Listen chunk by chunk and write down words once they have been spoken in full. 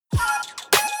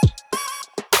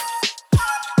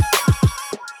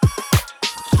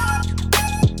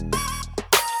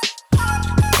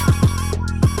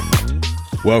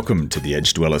Welcome to the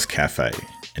Edge Dwellers Cafe,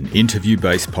 an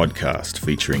interview-based podcast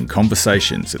featuring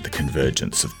conversations at the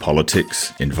convergence of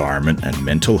politics, environment and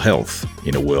mental health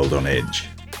in a world on edge.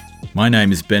 My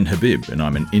name is Ben Habib and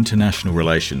I'm an international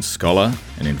relations scholar,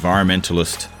 an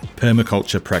environmentalist,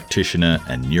 permaculture practitioner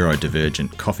and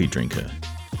neurodivergent coffee drinker.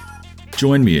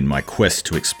 Join me in my quest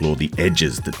to explore the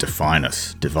edges that define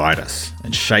us, divide us,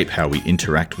 and shape how we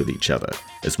interact with each other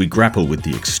as we grapple with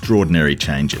the extraordinary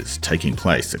changes taking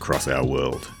place across our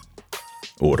world.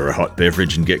 Order a hot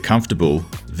beverage and get comfortable.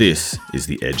 This is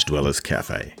the Edge Dwellers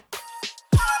Cafe.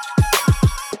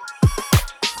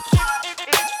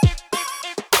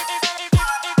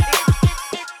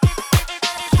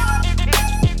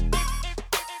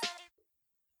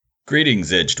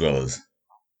 Greetings, Edge Dwellers.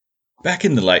 Back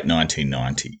in the late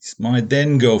 1990s, my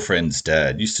then girlfriend's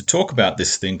dad used to talk about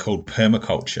this thing called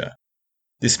permaculture.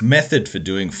 This method for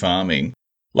doing farming,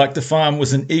 like the farm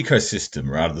was an ecosystem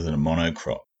rather than a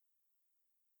monocrop.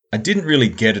 I didn't really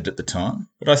get it at the time,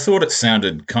 but I thought it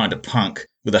sounded kind of punk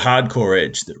with a hardcore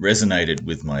edge that resonated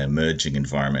with my emerging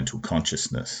environmental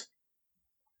consciousness.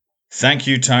 Thank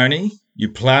you, Tony. You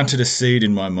planted a seed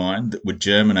in my mind that would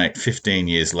germinate 15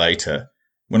 years later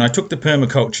when I took the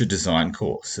permaculture design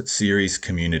course at Ceres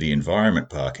Community Environment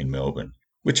Park in Melbourne,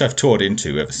 which I've taught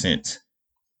into ever since.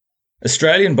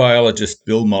 Australian biologist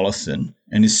Bill Mollison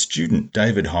and his student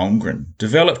David Holmgren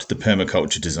developed the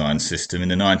permaculture design system in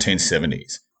the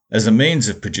 1970s as a means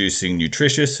of producing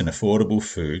nutritious and affordable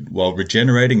food while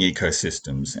regenerating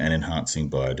ecosystems and enhancing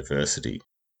biodiversity.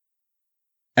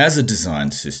 As a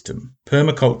design system,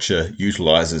 permaculture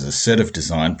utilises a set of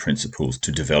design principles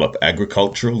to develop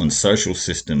agricultural and social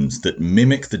systems that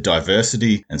mimic the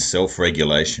diversity and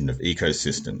self-regulation of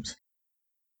ecosystems.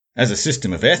 As a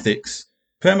system of ethics,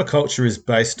 permaculture is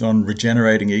based on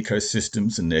regenerating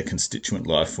ecosystems and their constituent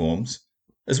life forms,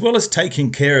 as well as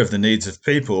taking care of the needs of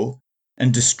people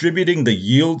and distributing the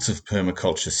yields of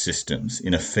permaculture systems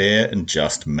in a fair and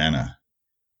just manner.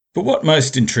 But what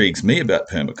most intrigues me about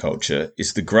permaculture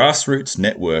is the grassroots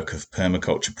network of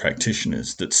permaculture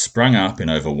practitioners that sprung up in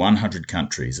over 100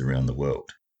 countries around the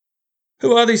world.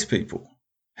 Who are these people?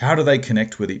 How do they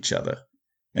connect with each other?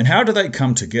 And how do they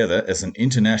come together as an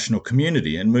international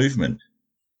community and movement?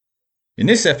 In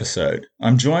this episode,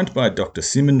 I'm joined by Dr.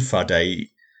 Simin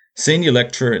Fadai, Senior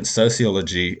Lecturer in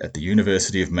Sociology at the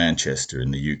University of Manchester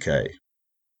in the UK.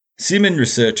 Simin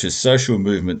researches social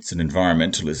movements and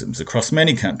environmentalisms across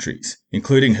many countries,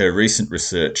 including her recent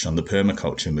research on the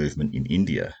permaculture movement in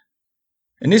India.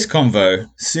 In this convo,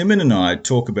 Simin and I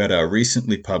talk about our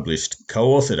recently published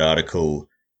co-authored article,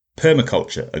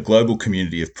 Permaculture, a Global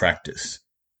Community of Practice,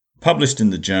 published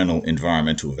in the journal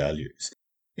Environmental Values,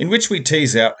 in which we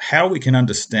tease out how we can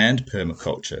understand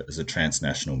permaculture as a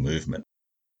transnational movement.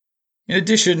 In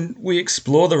addition, we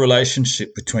explore the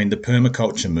relationship between the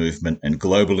permaculture movement and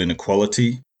global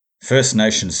inequality, First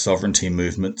Nations sovereignty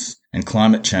movements, and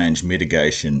climate change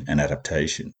mitigation and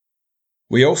adaptation.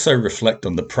 We also reflect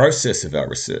on the process of our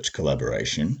research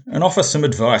collaboration and offer some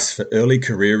advice for early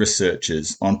career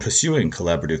researchers on pursuing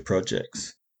collaborative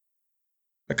projects.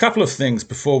 A couple of things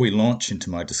before we launch into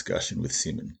my discussion with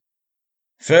Simin.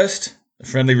 First, a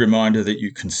friendly reminder that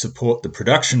you can support the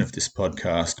production of this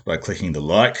podcast by clicking the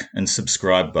like and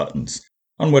subscribe buttons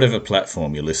on whatever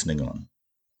platform you're listening on.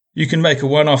 You can make a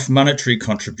one-off monetary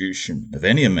contribution of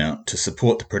any amount to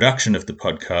support the production of the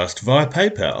podcast via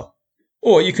PayPal,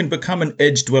 or you can become an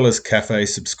Edge Dwellers Cafe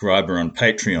subscriber on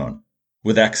Patreon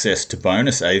with access to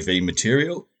bonus AV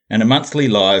material and a monthly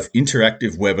live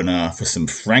interactive webinar for some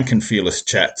frank and fearless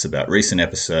chats about recent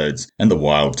episodes and the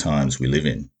wild times we live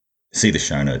in. See the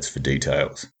show notes for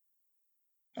details.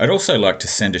 I'd also like to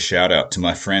send a shout out to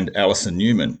my friend Alison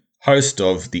Newman, host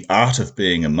of the Art of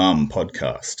Being a Mum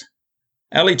podcast.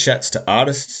 Ali chats to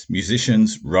artists,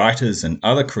 musicians, writers and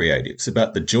other creatives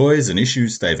about the joys and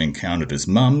issues they've encountered as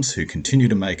mums who continue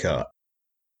to make art.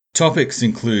 Topics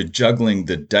include juggling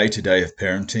the day-to-day of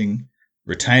parenting,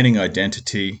 retaining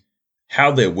identity,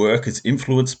 how their work is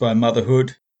influenced by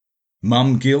motherhood,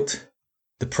 mum guilt,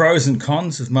 the pros and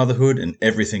cons of motherhood and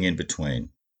everything in between.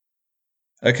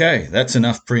 Okay, that's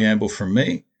enough preamble from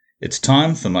me. It's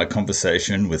time for my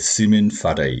conversation with Simin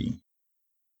Fadai.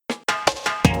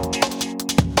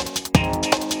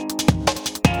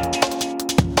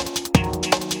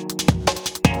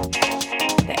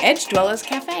 The Edge Dwellers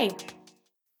Cafe.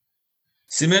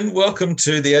 Simin, welcome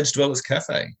to the Edge Dwellers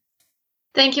Cafe.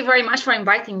 Thank you very much for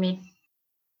inviting me.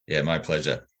 Yeah, my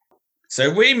pleasure. So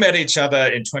we met each other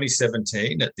in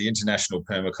 2017 at the International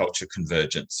Permaculture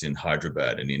Convergence in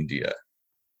Hyderabad in India.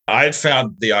 I had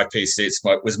found the IPC,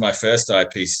 was my first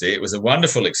IPC. It was a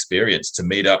wonderful experience to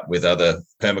meet up with other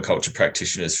permaculture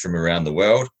practitioners from around the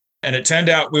world. And it turned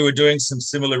out we were doing some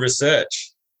similar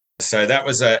research. So that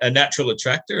was a natural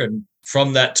attractor. And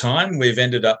from that time, we've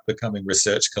ended up becoming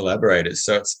research collaborators.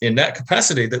 So it's in that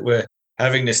capacity that we're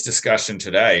having this discussion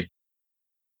today.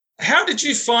 How did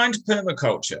you find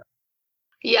permaculture?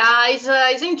 Yeah,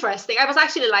 it's interesting. I was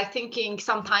actually thinking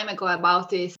some time ago about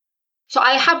this. So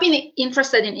I have been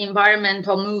interested in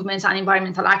environmental movements and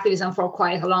environmental activism for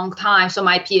quite a long time. So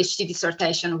my PhD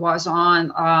dissertation was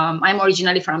on, I'm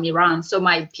originally from Iran. So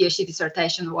my PhD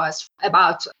dissertation was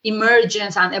about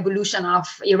emergence and evolution of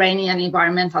Iranian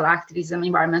environmental activism,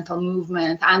 environmental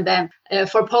movement. And then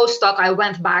for postdoc, I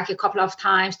went back a couple of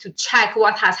times to check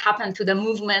what has happened to the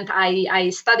movement I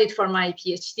studied for my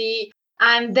PhD.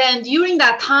 And then during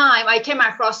that time, I came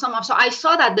across so I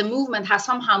saw that the movement has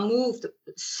somehow moved,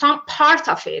 some part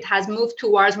of it has moved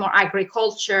towards more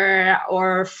agriculture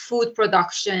or food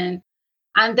production.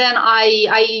 And then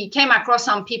I came across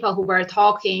some people who were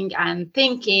talking and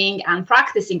thinking and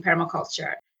practicing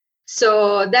permaculture.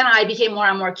 So then I became more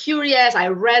and more curious. I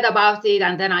read about it,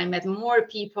 and then I met more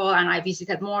people and I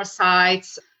visited more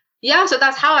sites. Yeah, so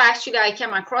that's how I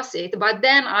came across it. But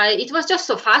then it was just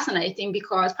so fascinating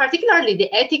because particularly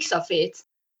the ethics of it,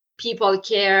 people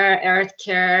care, earth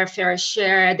care, fair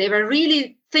share, they were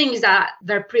really things that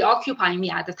were preoccupying me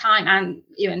at the time and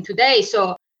even today.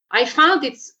 So I found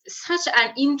it such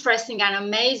an interesting and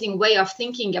amazing way of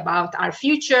thinking about our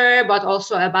future, but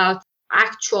also about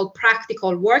actual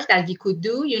practical work that we could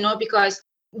do, because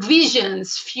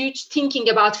visions, thinking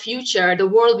about future, the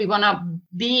world we want to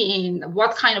be in,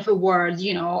 what kind of a world,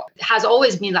 has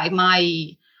always been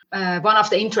my one of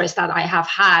the interests that I have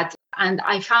had. And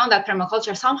I found that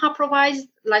permaculture somehow provides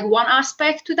one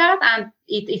aspect to that, and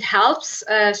it helps.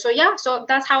 So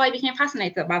that's how I became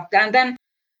fascinated about that. And then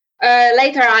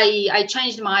later I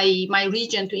changed my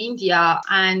region to India,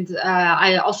 and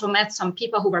I also met some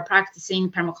people who were practicing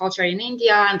permaculture in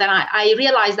India. And then I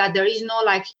realized that there is no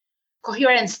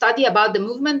coherent study about the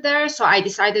movement there. So I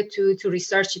decided to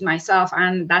research it myself.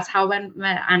 And that's how when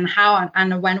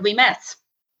we met.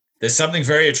 There's something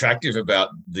very attractive about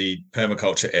the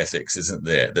permaculture ethics, isn't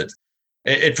there? That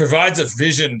it provides a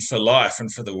vision for life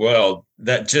and for the world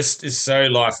that just is so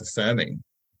life affirming.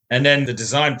 And then the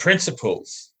design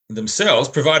principles themselves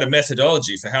provide a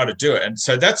methodology for how to do it. And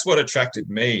so that's what attracted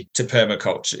me to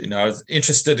permaculture. I was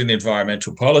interested in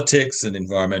environmental politics and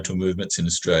environmental movements in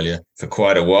Australia for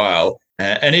quite a while,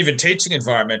 and even teaching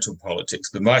environmental politics.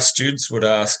 But my students would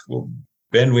ask, well,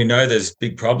 Ben, we know there's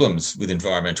big problems with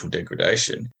environmental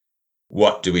degradation.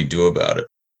 What do we do about it?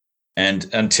 And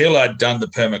until I'd done the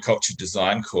permaculture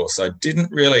design course, I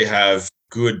didn't really have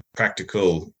good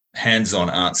practical hands-on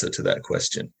answer to that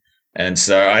question. And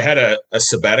so I had a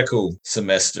sabbatical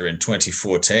semester in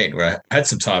 2014 where I had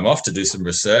some time off to do some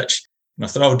research. And I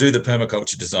thought I'll do the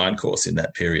permaculture design course in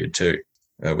that period too,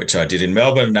 which I did in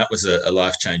Melbourne. And that was a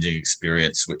life-changing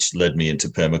experience, which led me into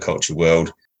permaculture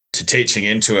world, to teaching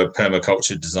into a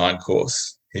permaculture design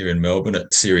course here in Melbourne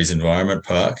at Ceres Environment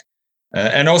Park,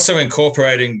 and also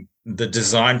incorporating the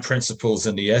design principles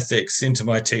and the ethics into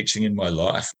my teaching in my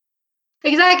life.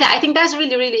 Exactly. I think that's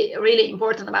really, really, really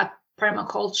important about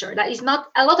permaculture. That is not,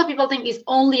 a lot of people think it's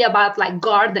only about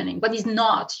gardening, but it's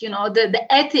not. The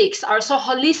ethics are so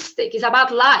holistic. It's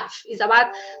about life. It's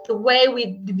about the way we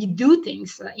do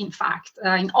things. In fact,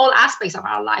 in all aspects of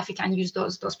our life, we can use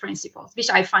those principles,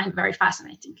 which I find very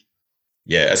fascinating.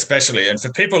 Yeah, especially. And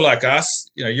for people like us,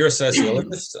 you're a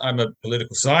sociologist, I'm a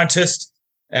political scientist,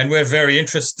 and we're very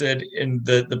interested in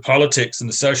the politics and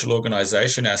the social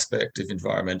organization aspect of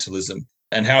environmentalism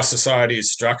and how society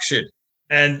is structured.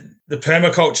 And the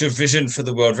permaculture vision for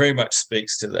the world very much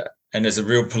speaks to that. And there's a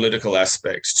real political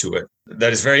aspect to it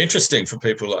that is very interesting for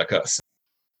people like us.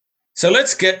 So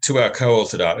let's get to our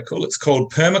co-authored article. It's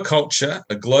called Permaculture,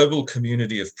 a Global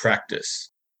Community of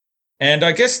Practice. And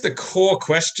I guess the core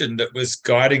question that was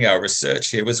guiding our research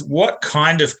here was, what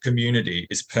kind of community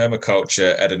is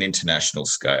permaculture at an international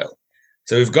scale?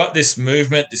 So we've got this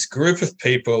movement, this group of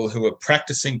people who are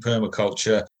practicing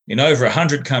permaculture in over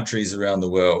 100 countries around the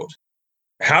world.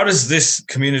 How does this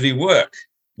community work?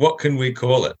 What can we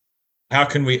call it? How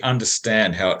can we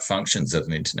understand how it functions at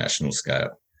an international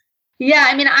scale?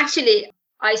 Yeah, actually,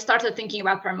 I started thinking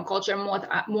about permaculture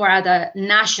more at a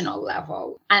national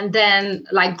level, and then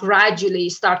gradually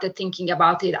started thinking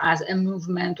about it as a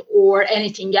movement or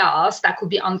anything else that could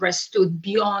be understood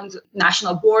beyond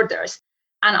national borders.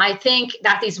 And I think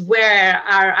that is where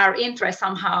our interest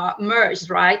somehow merged,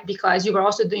 right? Because you were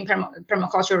also doing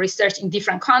permaculture research in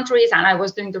different countries, and I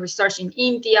was doing the research in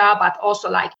India, but also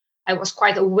like I was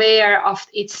quite aware of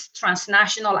its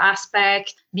transnational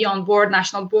aspect beyond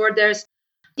national borders.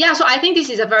 Yeah, so I think this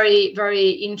is a very,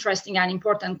 very interesting and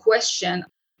important question.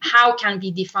 How can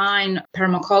we define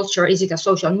permaculture? Is it a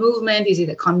social movement? Is it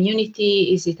a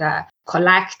community? Is it a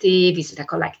collective? Is it a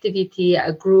collectivity,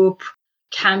 a group?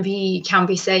 Can we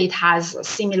say it has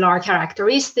similar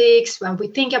characteristics when we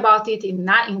think about it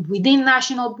within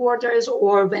national borders,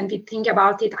 or when we think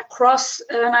about it across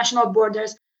national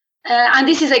borders? And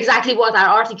this is exactly what our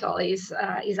article is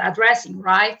addressing,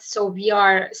 right? So we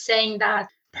are saying that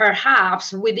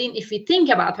perhaps if we think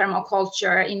about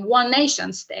permaculture in one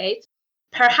nation state,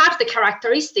 perhaps the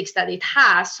characteristics that it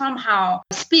has somehow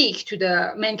speak to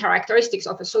the main characteristics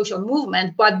of a social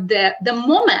movement. But the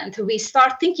moment we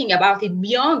start thinking about it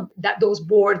beyond those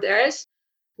borders,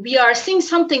 we are seeing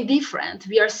something different.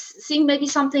 We are seeing maybe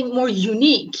something more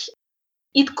unique.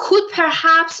 It could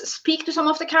perhaps speak to some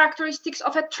of the characteristics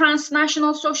of a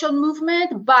transnational social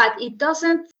movement, but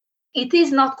it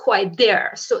is not quite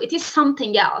there. So it is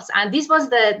something else. And this was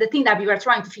the thing that we were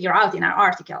trying to figure out in our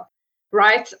article,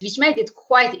 right? Which made it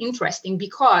quite interesting,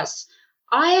 because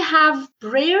I have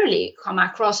rarely come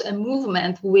across a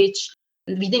movement which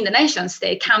within the nation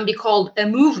state can be called a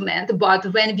movement. But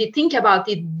when we think about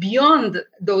it beyond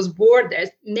those borders,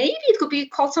 maybe it could be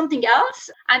called something else.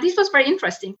 And this was very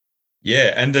interesting.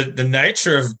 Yeah, and the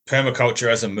nature of permaculture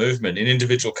as a movement in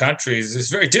individual countries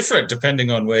is very different depending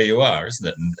on where you are, isn't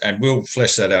it? And we'll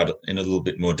flesh that out in a little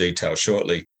bit more detail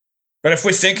shortly. But if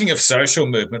we're thinking of social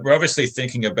movement, we're obviously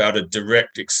thinking about a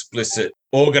direct, explicit,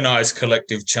 organized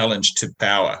collective challenge to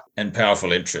power and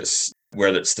powerful interests,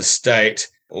 whether it's the state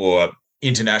or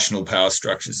international power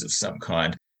structures of some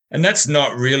kind. And that's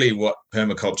not really what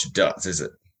permaculture does, is it?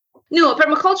 No,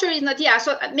 permaculture is not. Yeah,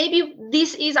 so maybe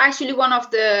this is actually one of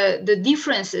the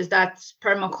differences that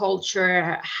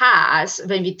permaculture has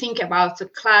when we think about the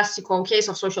classical case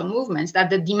of social movements, that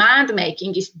the demand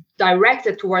making is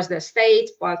directed towards the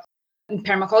state, but in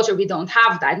permaculture we don't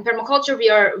have that. In permaculture we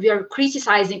are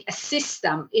criticizing a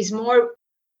system, is more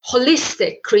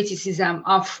holistic criticism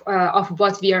of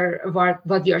what we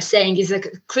are saying, is a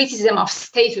criticism of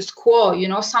status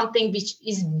quo, something which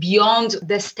is beyond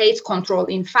the state's control,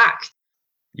 in fact.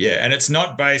 Yeah, and it's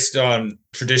not based on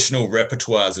traditional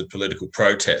repertoires of political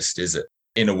protest, is it?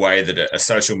 In a way that a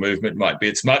social movement might be.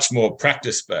 It's much more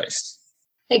practice-based.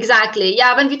 Exactly.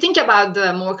 Yeah, when we think about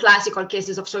the more classical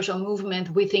cases of social movement,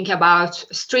 we think about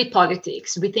street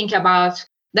politics, we think about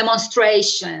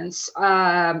demonstrations,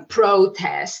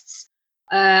 protests.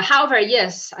 However,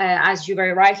 yes, as you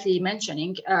were rightly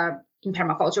mentioning, in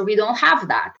permaculture, we don't have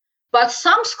that. But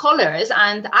some scholars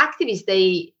and activists,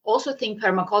 they also think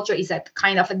permaculture is a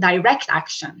kind of a direct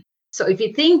action. So if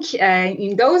you think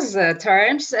in those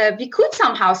terms, we could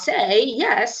somehow say,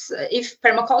 yes, if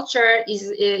permaculture is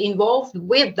involved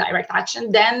with direct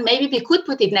action, then maybe we could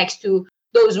put it next to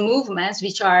those movements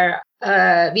which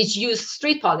use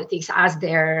street politics as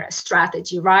their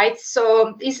strategy, right?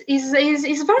 So it's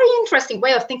a very interesting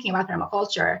way of thinking about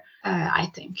permaculture,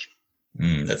 I think.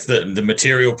 That's the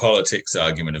material politics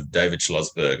argument of David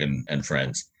Schlossberg and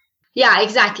friends. Yeah,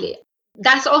 exactly.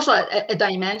 That's also a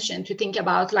dimension to think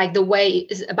about, like the way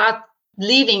is about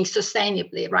living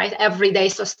sustainably, right? Everyday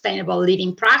sustainable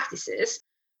living practices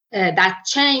that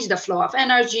change the flow of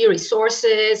energy,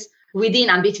 resources within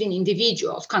and between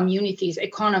individuals, communities,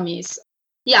 economies.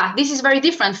 Yeah, this is very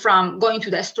different from going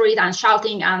to the street and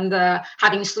shouting and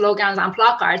having slogans and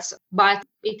placards, but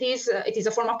it is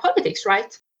a form of politics,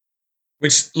 right?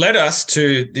 Which led us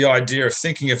to the idea of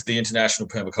thinking of the international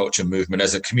permaculture movement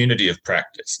as a community of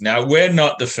practice. Now, we're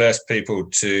not the first people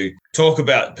to talk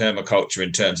about permaculture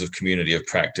in terms of community of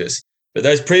practice, but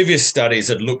those previous studies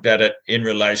had looked at it in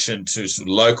relation to sort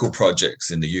of local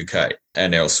projects in the UK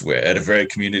and elsewhere at a very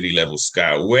community level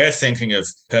scale. We're thinking of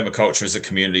permaculture as a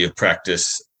community of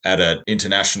practice at an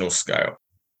international scale.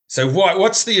 So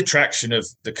what's the attraction of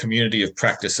the community of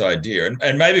practice idea?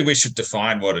 And maybe we should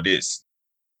define what it is.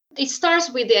 It starts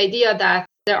with the idea that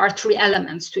there are three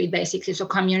elements to it, basically. So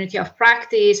community of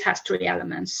practice has three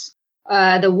elements.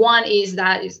 The one is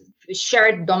that is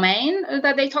shared domain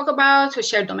that they talk about, a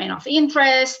shared domain of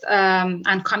interest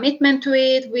and commitment to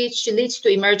it, which leads to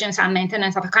emergence and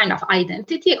maintenance of a kind of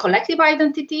identity, a collective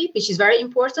identity, which is very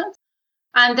important.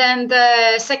 And then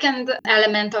the second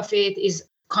element of it is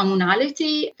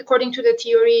communality, according to the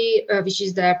theory, which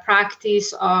is the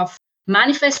practice of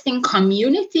manifesting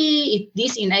community.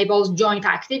 This enables joint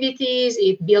activities,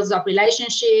 it builds up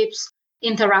relationships,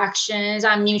 interactions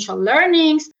and mutual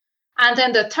learnings. And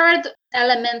then the third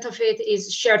element of it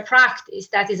is shared practice,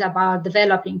 that is about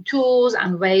developing tools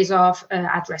and ways of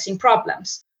addressing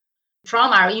problems.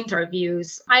 From our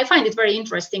interviews, I find it very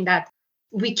interesting that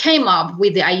we came up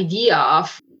with the idea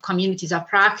of communities of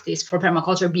practice for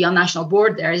permaculture beyond national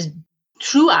borders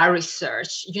through our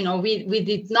research. We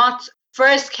did not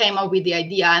first came up with the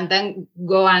idea and then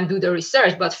go and do the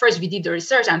research, but first we did the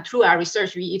research, and through our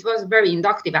research, it was very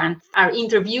inductive. And our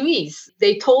interviewees,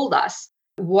 they told us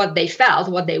what they felt,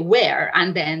 what they were,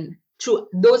 and then through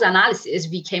those analyses,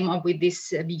 we came up with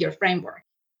this bigger framework.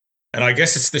 And I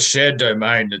guess it's the shared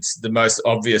domain that's the most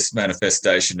obvious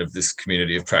manifestation of this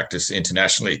community of practice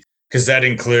internationally, because that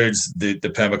includes the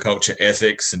permaculture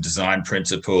ethics and design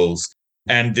principles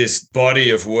and this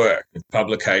body of work,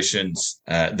 publications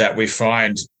that we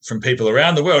find from people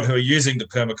around the world who are using the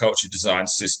permaculture design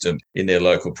system in their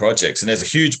local projects. And there's a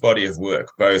huge body of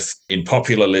work, both in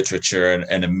popular literature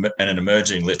and an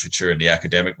emerging literature in the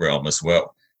academic realm as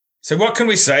well. So what can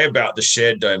we say about the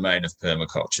shared domain of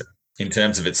permaculture in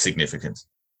terms of its significance?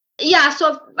 Yeah,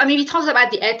 so we talked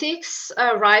about the ethics,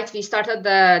 right? We started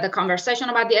the conversation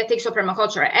about the ethics. So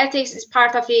permaculture ethics is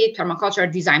part of it.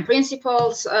 Permaculture design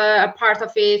principles are part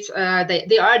of it.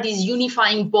 They are this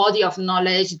unifying body of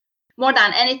knowledge. More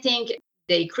than anything,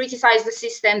 they criticize the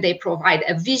system. They provide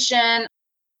a vision.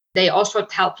 They also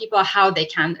tell people how they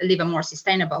can live a more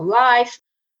sustainable life.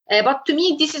 But to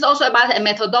me, this is also about a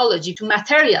methodology to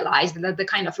materialize the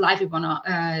kind of life we want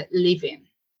to live in.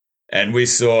 And we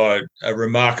saw a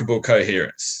remarkable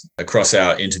coherence across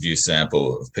our interview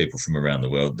sample of people from around the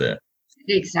world there.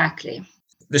 Exactly.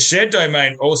 The shared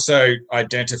domain also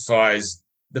identifies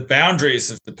the boundaries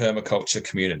of the permaculture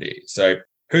community. So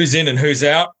who's in and who's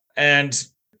out. And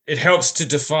it helps to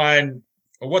define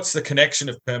what's the connection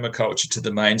of permaculture to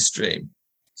the mainstream.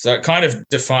 So it kind of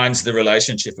defines the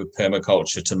relationship of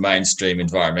permaculture to mainstream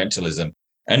environmentalism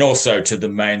and also to the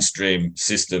mainstream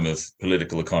system of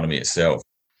political economy itself.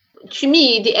 To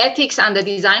me, the ethics and the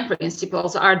design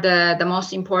principles are the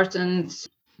most important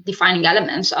defining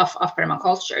elements of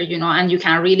permaculture, and you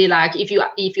can really if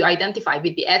you identify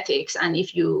with the ethics and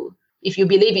if you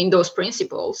believe in those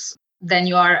principles, then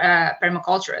you are a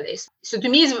permaculturalist. So to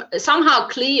me, it's somehow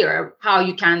clear how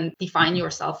you can define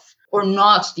yourself or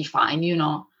not define,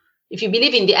 If you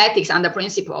believe in the ethics and the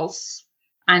principles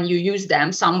and you use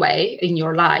them some way in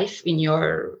your life,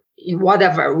 in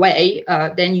whatever way,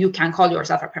 then you can call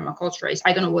yourself a permaculturist.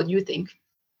 I don't know what you think.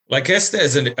 Well, I guess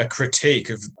there's a critique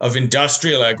of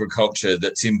industrial agriculture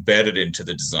that's embedded into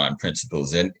the design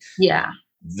principles, and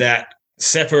that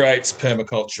separates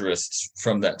permaculturists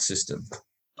from that system.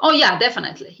 Oh, yeah,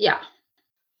 definitely. Yeah.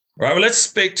 Right. Well, let's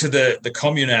speak to the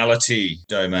communality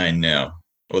domain now,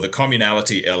 or the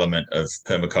communality element of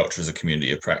permaculture as a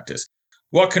community of practice.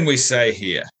 What can we say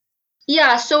here?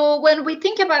 Yeah, so when we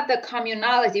think about the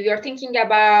communality, we are thinking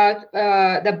about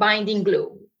the binding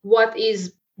glue. What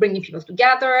is bringing people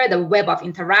together, the web of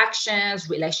interactions,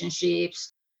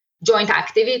 relationships, joint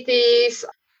activities.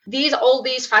 All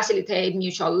these facilitate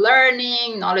mutual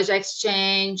learning, knowledge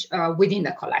exchange within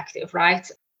the collective, right?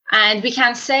 And we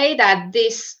can say that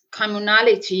this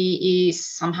communality is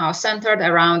somehow centered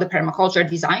around the permaculture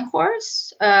design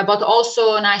course, but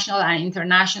also national and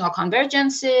international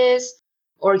convergences,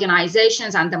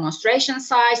 organizations and demonstration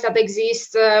sites that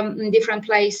exist in different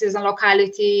places and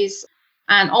localities.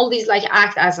 And all these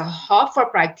act as a hub for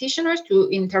practitioners to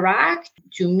interact,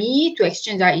 to meet, to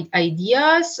exchange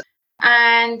ideas.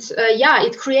 And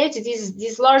it creates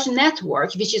this large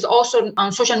network, which is also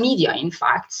on social media, in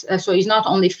fact. So it's not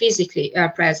only physically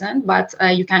present, but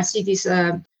you can see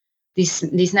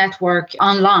this network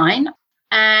online.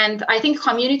 And I think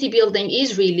community building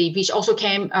is really, which also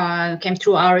came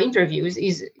through our interviews,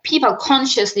 is people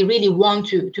consciously really want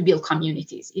to build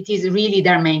communities. It is really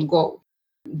their main goal,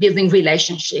 building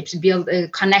relationships,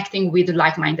 connecting with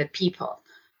like-minded people.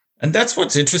 And that's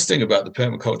what's interesting about the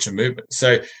permaculture movement.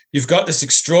 So you've got this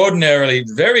extraordinarily,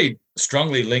 very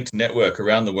strongly linked network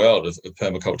around the world of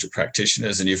permaculture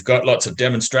practitioners, and you've got lots of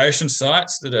demonstration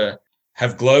sites that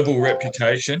have global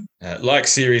reputation, like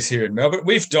Ceres here in Melbourne.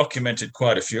 We've documented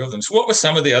quite a few of them. So what were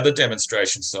some of the other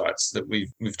demonstration sites that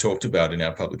we've talked about in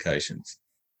our publications?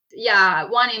 Yeah,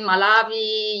 one in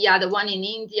Malawi, the one in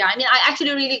India. I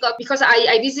actually really got, because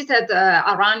I visited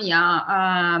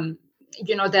Aranya,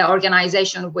 the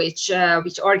organization which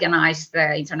organized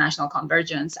the International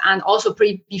Convergence. And also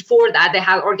before that, they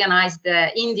had organized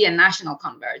the Indian National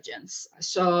Convergence.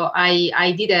 So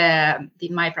I did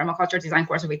my permaculture design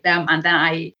course with them. And then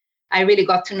I I really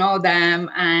got to know them,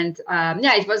 and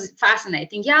it was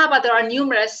fascinating. Yeah, but there are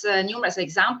numerous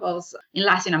examples in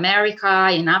Latin America,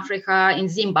 in Africa, in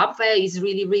Zimbabwe is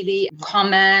really, really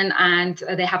common, and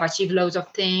they have achieved loads of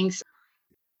things.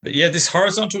 But yeah, this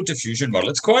horizontal diffusion model,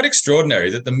 it's quite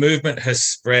extraordinary that the movement has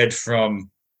spread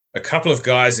from a couple of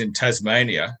guys in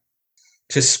Tasmania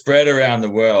to spread around the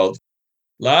world,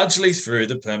 largely through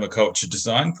the permaculture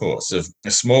design course of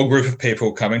a small group of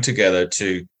people coming together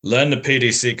to learn the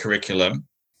PDC curriculum.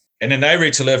 And then they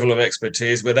reach a level of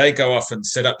expertise where they go off and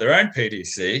set up their own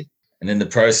PDC. And then the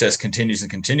process continues and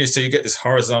continues. So you get this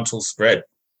horizontal spread.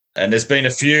 And there's been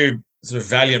a few sort of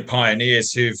valiant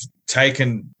pioneers who've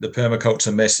taken the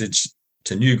permaculture message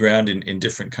to new ground in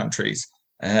different countries.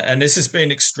 And this has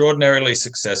been extraordinarily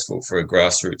successful for a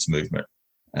grassroots movement.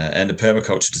 And the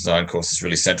permaculture design course is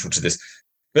really central to this.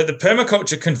 But the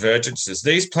permaculture convergences,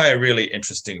 these play a really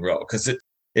interesting role because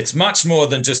it's much more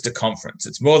than just a conference.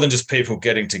 It's more than just people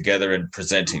getting together and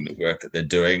presenting the work that they're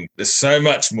doing. There's so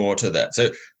much more to that.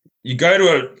 So you go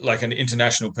to an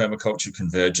international permaculture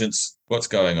convergence, what's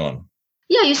going on?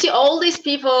 Yeah, you see all these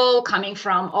people coming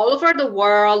from all over the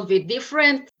world with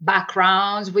different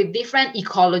backgrounds, with different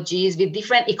ecologies, with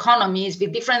different economies,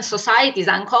 with different societies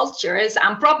and cultures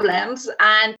and problems.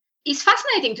 And it's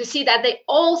fascinating to see that they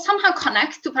all somehow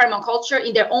connect to permaculture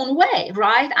in their own way,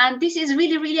 right? And this is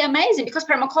really, really amazing because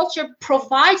permaculture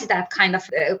provides that kind of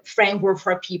framework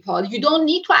for people. You don't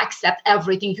need to accept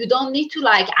everything. You don't need to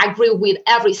agree with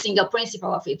every single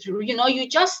principle of it. You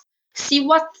just see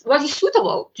what is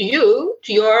suitable to you,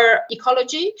 to your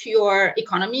ecology, to your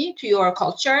economy, to your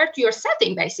culture, to your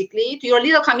setting, basically, to your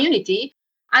little community.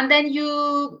 And then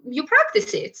you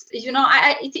practice it.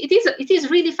 It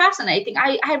is really fascinating.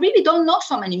 I really don't know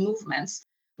so many movements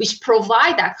which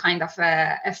provide that kind of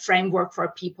a framework for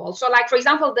people. So, for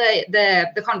example,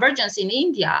 the convergence in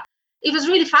India, it was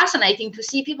really fascinating to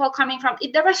see people coming from.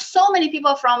 There were so many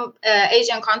people from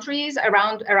Asian countries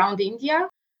around India,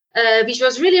 which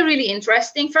was really, really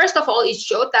interesting. First of all, it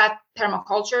showed that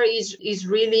permaculture is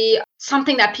really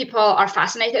something that people are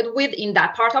fascinated with in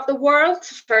that part of the world,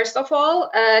 first of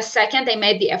all. Second, they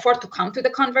made the effort to come to the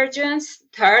convergence.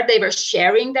 Third, they were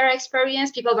sharing their experience.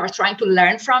 People were trying to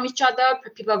learn from each other.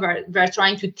 People were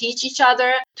trying to teach each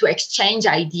other, to exchange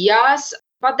ideas.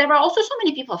 But there were also so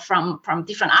many people from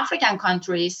different African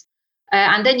countries.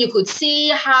 And then you could see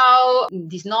how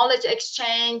this knowledge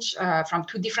exchange from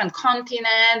two different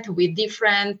continents with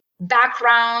different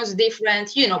backgrounds, different,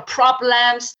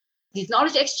 problems. This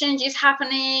knowledge exchange is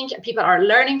happening. People are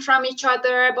learning from each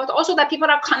other, but also that people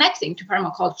are connecting to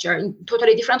permaculture in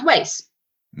totally different ways.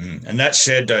 And that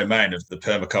shared domain of the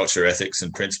permaculture ethics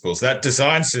and principles, that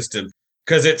design system,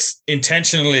 because it's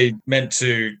intentionally meant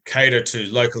to cater to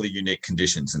locally unique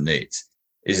conditions and needs,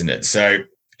 isn't it? So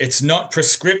it's not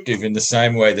prescriptive in the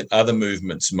same way that other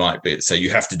movements might be. So you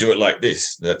have to do it like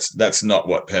this. That's not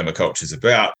what permaculture is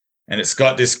about. And it's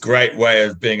got this great way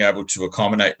of being able to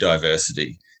accommodate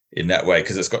diversity in that way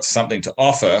because it's got something to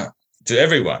offer to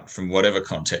everyone from whatever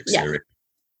context they're in.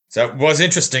 So it was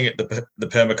interesting at the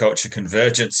permaculture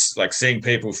convergence, seeing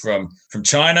people from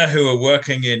China who are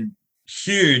working in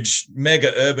huge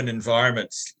mega urban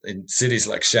environments in cities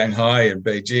like Shanghai and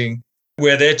Beijing,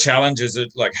 where their challenges are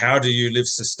how do you live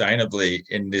sustainably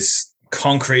in this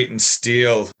concrete and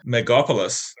steel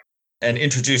megapolis and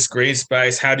introduce green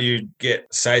space? How do you get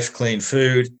safe, clean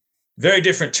food? Very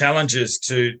different challenges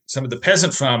to some of the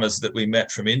peasant farmers that we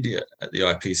met from India at the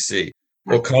IPC,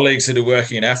 or colleagues that are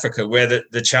working in Africa, where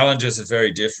the challenges are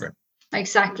very different.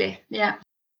 Exactly, yeah.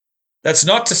 That's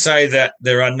not to say that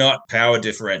there are not power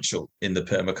differential in the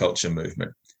permaculture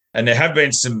movement. And there have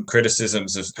been some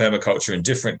criticisms of permaculture in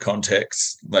different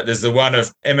contexts. There's the one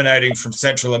of emanating from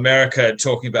Central America,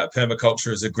 talking about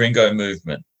permaculture as a gringo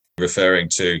movement, referring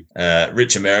to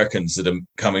rich Americans that are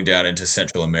coming down into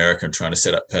Central America and trying to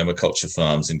set up permaculture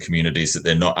farms in communities that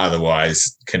they're not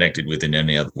otherwise connected with in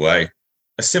any other way.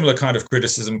 A similar kind of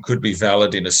criticism could be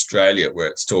valid in Australia, where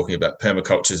it's talking about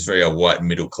permaculture as very a white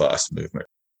middle class movement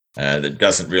that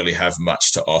doesn't really have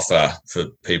much to offer for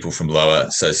people from lower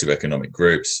socioeconomic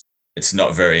groups. It's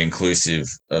not very inclusive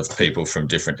of people from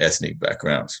different ethnic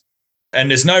backgrounds.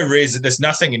 And there's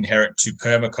nothing inherent to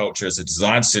permaculture as a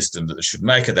design system that should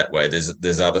make it that way.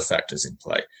 There's other factors in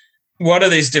play. What are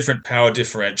these different power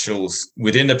differentials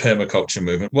within the permaculture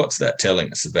movement? What's that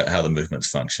telling us about how the movement's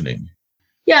functioning?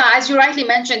 Yeah, as you rightly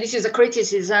mentioned, this is a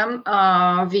criticism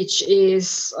which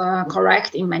is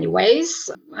correct in many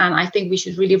ways. And I think we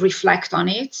should really reflect on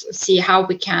it, see how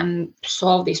we can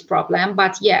solve this problem.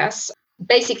 But yes,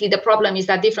 basically the problem is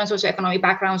that different socioeconomic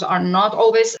backgrounds are not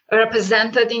always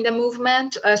represented in the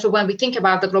movement. So when we think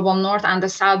about the global north and the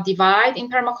south divide in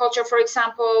permaculture, for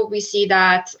example, we see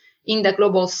that in the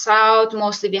global south,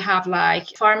 mostly we have like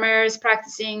farmers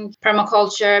practicing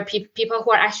permaculture, people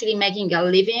who are actually making a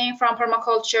living from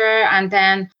permaculture. And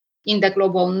then in the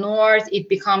global north, it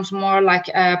becomes more like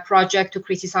a project to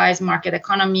criticize market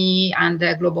economy and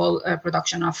the global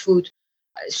production of food.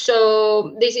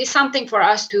 So this is something for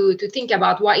us to think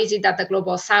about. Why is it that the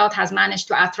global south has managed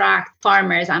to attract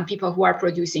farmers and people who are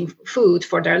producing food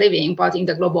for their living, but in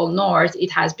the global north,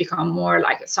 it has become more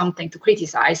like something to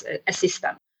criticize a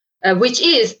system, which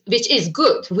is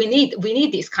good. We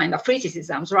need these kind of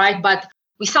criticisms, right? But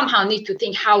we somehow need to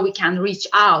think how we can reach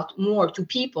out more to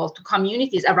people, to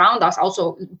communities around us,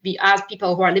 also as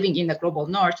people who are living in the global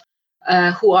north,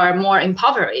 who are more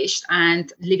impoverished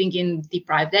and living in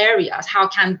deprived areas. How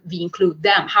can we include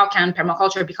them? How can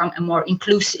permaculture become a more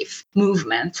inclusive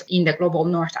movement in the global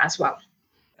north as well?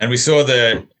 And we saw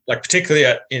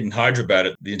particularly in Hyderabad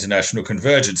at the International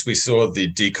Convergence, we saw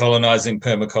the Decolonizing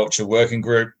Permaculture Working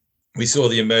Group. We saw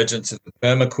the emergence of the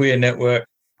Permaqueer Network,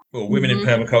 or Women in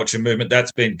Permaculture movement.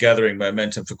 That's been gathering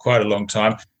momentum for quite a long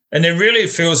time. And it really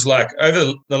feels like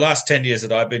over the last 10 years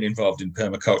that I've been involved in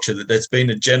permaculture, that there's been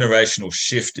a generational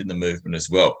shift in the movement as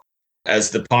well.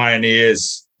 As the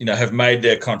pioneers, have made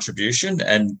their contribution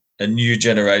and a new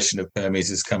generation of permies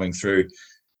is coming through.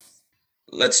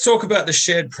 Let's talk about the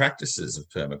shared practices of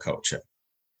permaculture.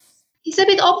 It's a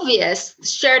bit obvious,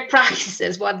 shared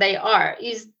practices, what they are,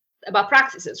 is about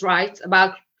practices, right?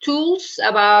 About tools,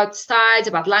 about styles,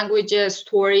 about languages,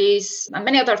 stories, and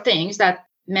many other things that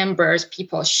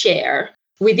people share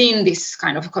within this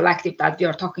kind of collective that we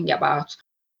are talking about.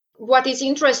 What is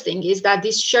interesting is that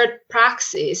this shared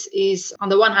praxis is, on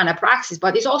the one hand, a praxis,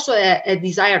 but it's also a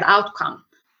desired outcome.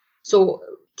 So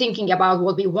thinking about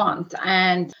what we want,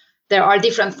 and there are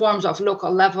different forms of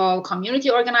local level community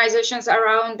organizations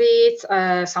around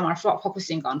it. Some are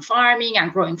focusing on farming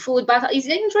and growing food, but it's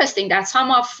interesting that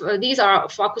some of these are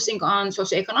focusing on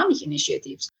socioeconomic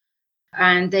initiatives.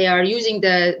 And they are using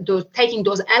taking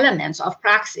those elements of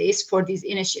praxis for these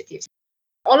initiatives.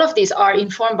 All of these are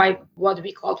informed by what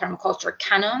we call permaculture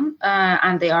canon,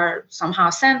 and they are somehow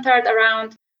centered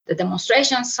around the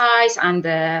demonstration sites and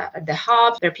the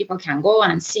hubs where people can go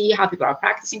and see how people are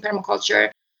practicing permaculture.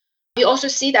 We also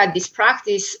see that this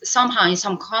practice somehow in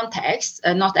some contexts,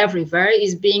 not everywhere,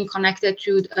 is being connected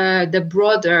to the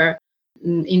broader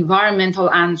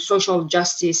environmental and social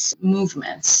justice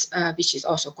movements, which is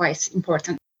also quite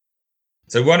important.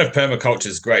 So one of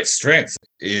permaculture's great strengths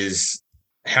is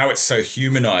how it's so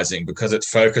humanizing because it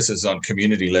focuses on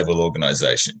community level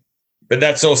organization. But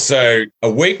that's also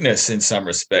a weakness in some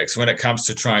respects when it comes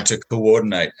to trying to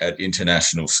coordinate at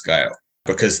international scale,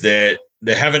 because there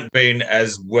haven't been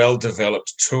as well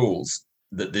developed tools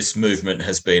that this movement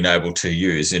has been able to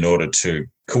use in order to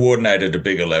coordinate at a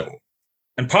bigger level.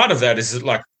 And part of that is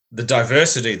like the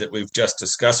diversity that we've just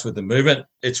discussed with the movement.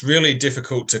 It's really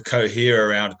difficult to cohere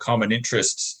around common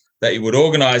interests that you would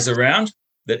organize around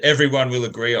that everyone will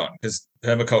agree on, because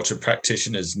permaculture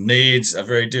practitioners' needs are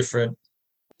very different.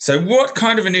 So what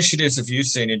kind of initiatives have you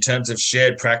seen in terms of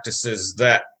shared practices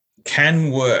that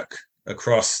can work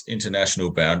across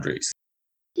international boundaries?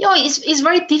 It's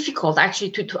very difficult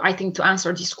actually to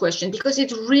answer this question, because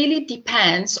it really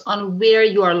depends on where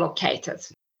you are located.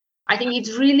 I think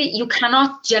you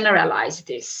cannot generalize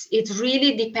this. It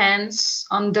really depends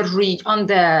on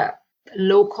the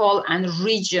local and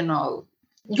regional,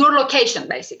 your location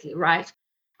basically, right?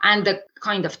 And the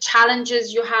kind of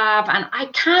challenges you have. And I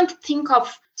can't think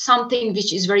of something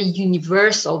which is very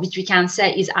universal, which we can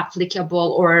say is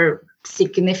applicable or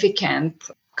significant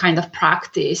kind of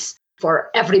practice for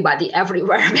everybody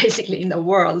everywhere, basically in the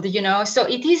world, So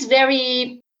it is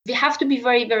we have to be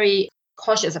very, very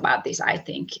cautious about this, I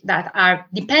think, that are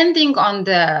depending on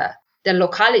the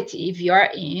locality we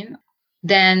are in,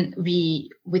 then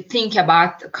we think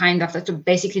about kind of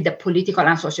basically the political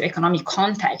and socioeconomic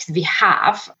context we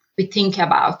have. We think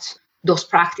about those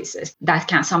practices that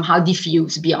can somehow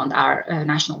diffuse beyond our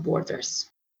national borders.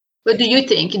 What do you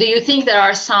think? Do you think there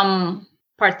are some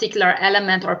particular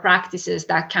element or practices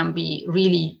that can be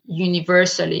really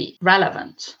universally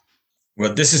relevant?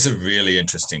 Well, this is a really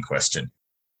interesting question.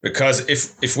 Because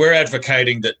if we're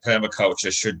advocating that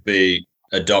permaculture should be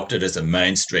adopted as a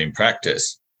mainstream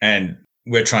practice, and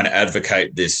we're trying to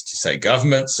advocate this to, say,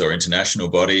 governments or international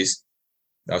bodies,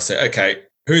 they'll say, okay,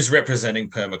 who's representing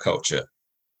permaculture?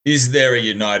 Is there a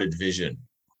united vision?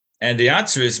 And the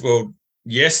answer is, well,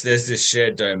 yes, there's this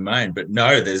shared domain, but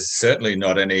no, there's certainly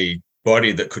not any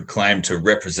body that could claim to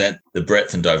represent the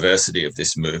breadth and diversity of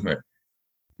this movement.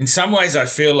 In some ways, I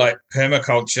feel like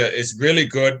permaculture is really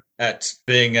good at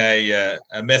being a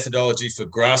methodology for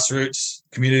grassroots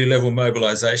community level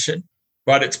mobilization,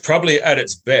 but it's probably at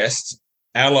its best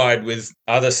allied with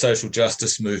other social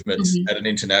justice movements at an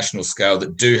international scale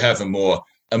that do have a more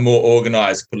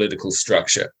organized political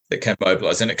structure that can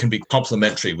mobilize, and it can be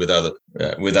complementary with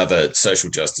other social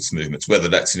justice movements, whether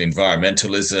that's in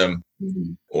environmentalism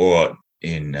or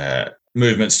in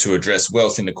movements to address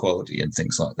wealth inequality and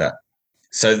things like that.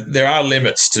 So there are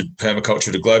limits to permaculture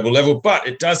at a global level, but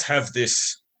it does have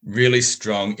this really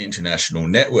strong international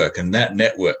network, and that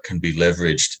network can be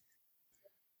leveraged.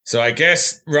 So I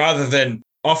guess rather than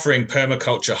offering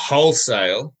permaculture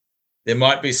wholesale, there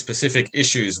might be specific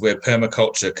issues where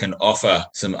permaculture can offer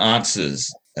some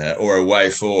answers or a way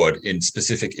forward in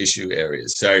specific issue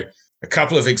areas. So a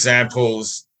couple of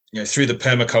examples, through the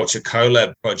Permaculture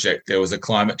CoLab project, there was a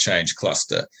climate change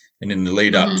cluster. And in the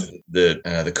lead up to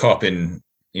the COP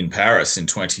in Paris in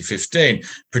 2015,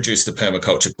 produced the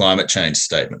Permaculture Climate Change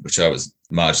Statement, which I was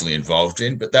marginally involved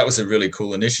in. But that was a really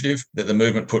cool initiative that the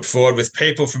movement put forward with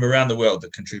people from around the world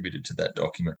that contributed to that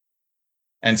document.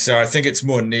 And so I think it's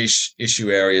more niche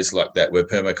issue areas like that where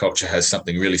permaculture has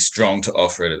something really strong to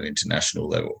offer at an international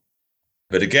level.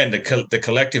 But again, the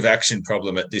collective action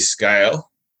problem at this scale,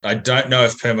 I don't know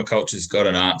if permaculture's got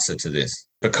an answer to this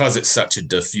because it's such a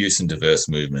diffuse and diverse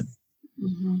movement.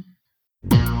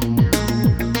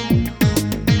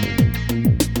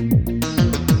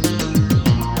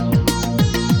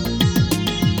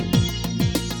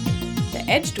 The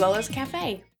Edge Dwellers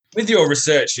Cafe. With your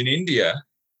research in India,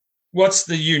 what's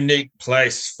the unique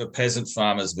place for peasant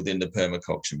farmers within the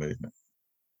permaculture movement?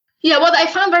 Yeah, what I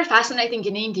found very fascinating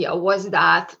in India was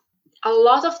that a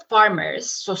lot of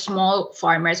farmers, so small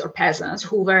farmers or peasants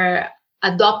who were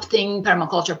adopting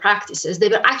permaculture practices, they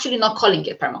were actually not calling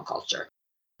it permaculture.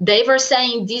 They were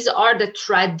saying these are the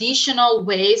traditional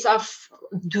ways of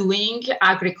doing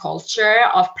agriculture,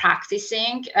 of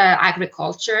practicing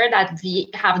agriculture that we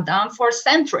have done for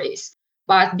centuries.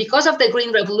 But because of the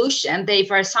Green Revolution, they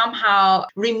were somehow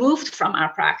removed from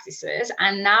our practices,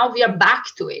 and now we are back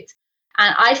to it.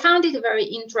 And I found it a very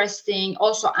interesting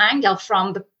also angle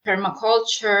from the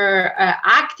permaculture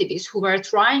activists who were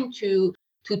trying to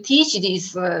teach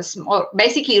these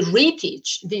basically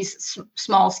reteach these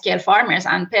small-scale farmers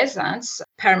and peasants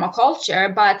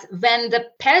permaculture. But when the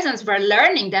peasants were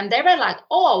learning them, they were like,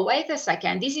 oh, wait a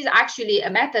second, this is actually a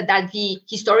method that we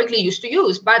historically used to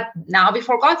use, but now we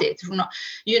forgot it.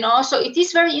 So it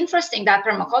is very interesting that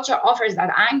permaculture offers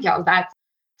that angle, that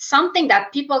something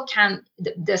that people can,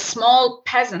 the small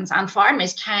peasants and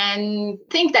farmers can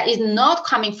think that is not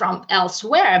coming from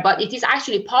elsewhere, but it is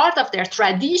actually part of their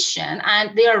tradition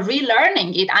and they are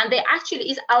relearning it. And they actually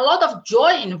is a lot of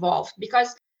joy involved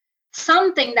because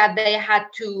something that they had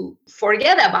to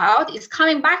forget about is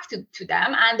coming back to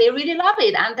them and they really love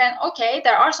it. And then, okay,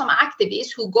 there are some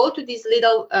activists who go to these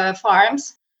little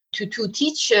farms to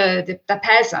teach the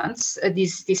peasants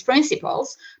these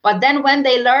principles. But then when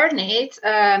they learn it,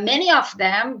 many of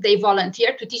them, they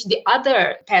volunteer to teach the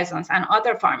other peasants and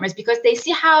other farmers because they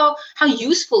see how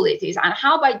useful it is and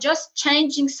how by just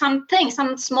changing some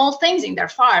small things in their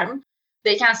farm,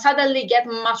 they can suddenly get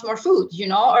much more food,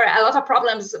 or a lot of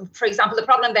problems. For example, the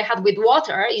problem they had with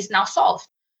water is now solved.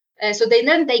 So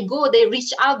they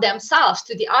reach out themselves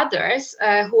to the others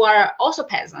who are also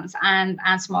peasants and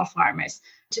small farmers.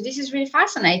 So this is really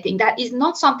fascinating. That is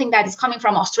not something that is coming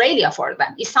from Australia for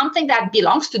them. It's something that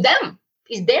belongs to them.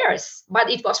 It's theirs, but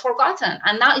it was forgotten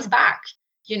and now it's back,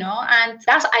 And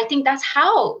I think that's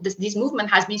how this movement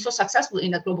has been so successful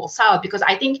in the Global South, because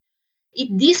I think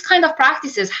these kind of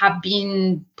practices have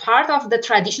been part of the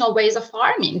traditional ways of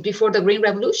farming before the Green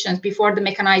Revolutions, before the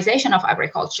mechanization of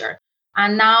agriculture.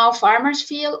 And now farmers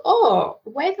feel, oh,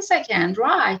 wait a second,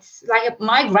 right? Like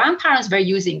my grandparents were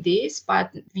using this,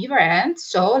 but we weren't.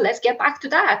 So let's get back to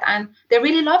that. And they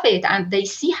really love it. And they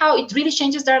see how it really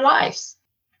changes their lives.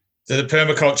 So the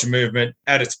permaculture movement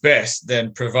at its best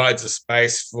then provides a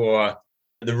space for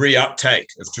the reuptake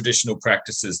of traditional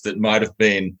practices that might have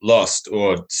been lost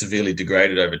or severely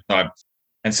degraded over time.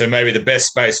 And so maybe the best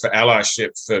space for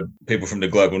allyship for people from the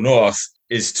global north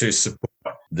is to support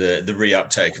the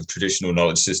reuptake of traditional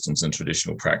knowledge systems and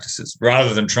traditional practices,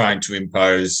 rather than trying to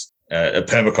impose a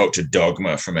permaculture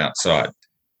dogma from outside.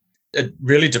 It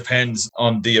really depends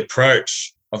on the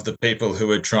approach of the people who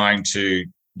are trying to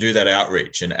do that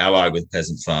outreach and ally with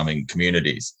peasant farming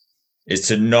communities, is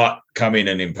to not come in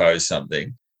and impose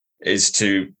something, is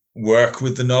to work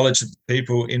with the knowledge of the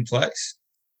people in place.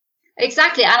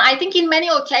 Exactly. And I think in many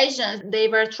occasions, they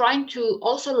were trying to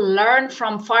also learn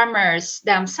from farmers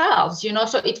themselves,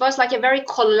 so it was like a very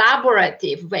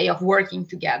collaborative way of working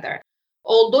together.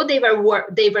 Although they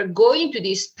were going to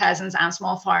these peasants and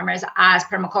small farmers as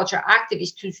permaculture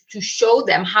activists to show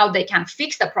them how they can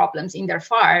fix the problems in their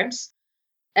farms.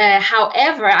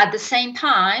 However, at the same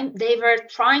time, they were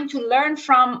trying to learn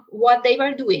from what they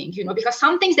were doing, because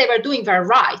some things they were doing were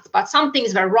right, but some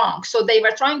things were wrong. So they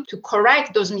were trying to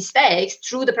correct those mistakes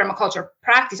through the permaculture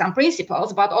practice and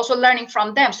principles, but also learning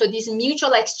from them. So this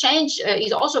mutual exchange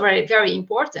is also very, very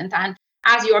important. And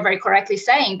as you are very correctly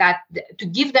saying, that to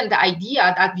give them the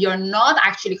idea that we are not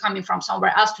actually coming from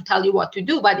somewhere else to tell you what to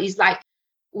do, but it's like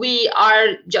we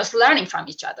are just learning from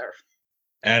each other.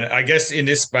 And I guess in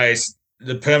this space,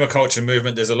 the permaculture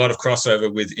movement, there's a lot of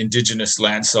crossover with indigenous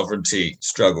land sovereignty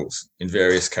struggles in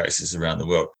various cases around the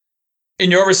world.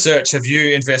 In your research, have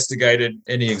you investigated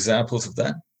any examples of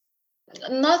that?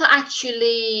 Not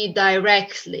actually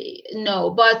directly, no,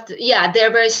 but yeah,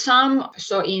 there were some.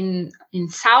 So in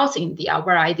South India,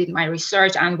 where I did my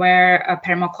research and where a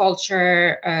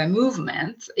permaculture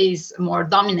movement is more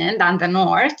dominant than the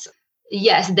North,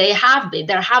 yes, there have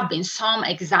been some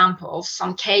examples,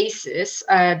 some cases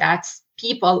that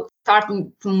people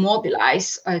starting to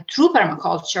mobilize through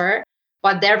permaculture,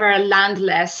 but there were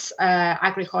landless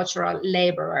agricultural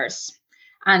laborers.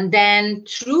 And then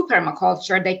through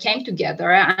permaculture, they came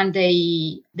together and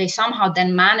they somehow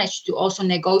then managed to also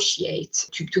negotiate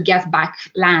to get back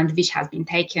land which has been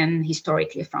taken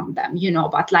historically from them,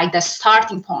 but like the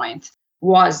starting point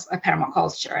was a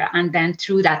permaculture. And then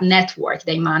through that network,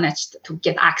 they managed to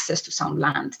get access to some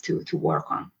land to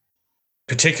work on.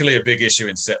 Particularly a big issue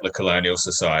in settler colonial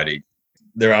society.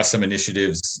 There are some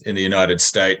initiatives in the United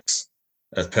States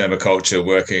of permaculture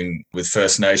working with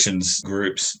First Nations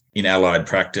groups in allied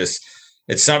practice.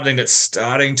 It's something that's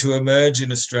starting to emerge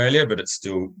in Australia, but it's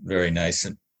still very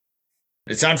nascent.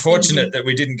 It's unfortunate that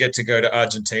we didn't get to go to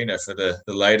Argentina for the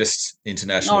latest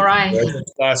international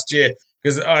convergence last year,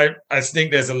 because I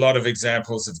think there's a lot of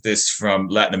examples of this from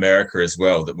Latin America as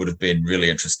well that would have been really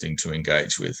interesting to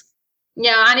engage with.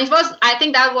 Yeah, and I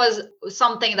think that was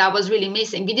something that was really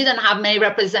missing. We didn't have many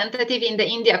representatives in the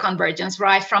India convergence,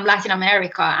 right, from Latin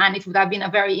America. And it would have been a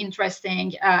very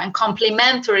interesting and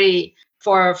complementary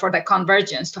for the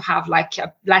convergence to have like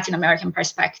a Latin American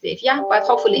perspective. Yeah, but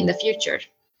hopefully in the future.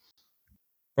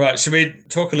 Right. Should we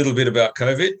talk a little bit about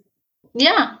COVID?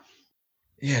 Yeah.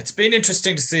 Yeah, it's been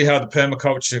interesting to see how the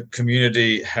permaculture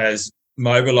community has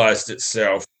mobilized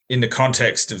itself in the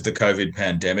context of the COVID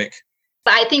pandemic.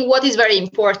 I think what is very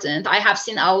important, I have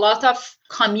seen a lot of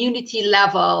community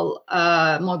level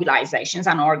mobilizations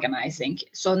and organizing.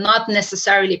 So not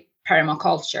necessarily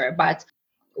permaculture, but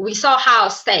we saw how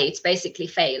states basically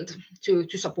failed to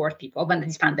support people when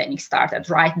this pandemic started,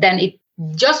 right? Then it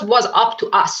just was up to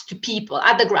us, to people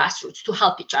at the grassroots, to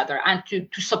help each other and to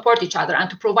support each other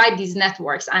and to provide these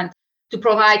networks and to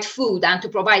provide food and to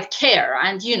provide care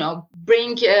and,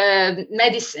 bring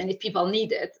medicine if people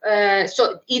need it.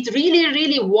 So it really,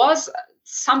 really was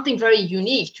something very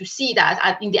unique to see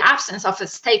that in the absence of a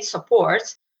state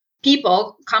support,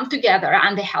 people come together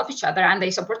and they help each other and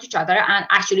they support each other. And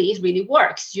actually it really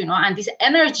works, and this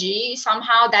energy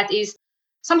somehow that is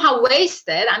somehow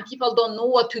wasted and people don't know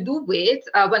what to do with.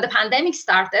 When the pandemic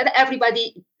started,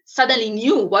 everybody suddenly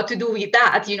knew what to do with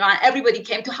that, and everybody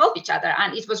came to help each other.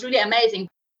 And it was really amazing.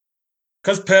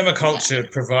 Because permaculture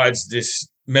provides this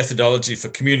methodology for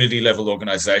community level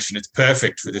organization, it's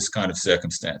perfect for this kind of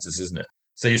circumstances, isn't it?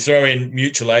 So you throw in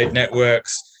mutual aid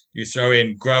networks, you throw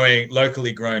in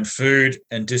locally grown food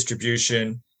and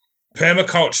distribution.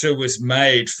 Permaculture was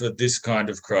made for this kind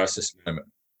of crisis moment.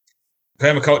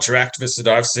 Permaculture activists that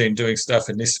I've seen doing stuff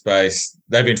in this space,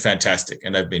 they've been fantastic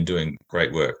and they've been doing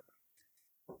great work.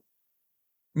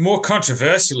 More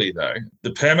controversially, though,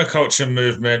 the permaculture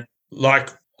movement,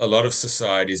 like a lot of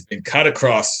society, has been cut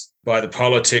across by the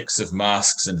politics of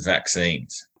masks and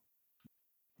vaccines.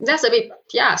 That's a bit,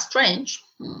 strange.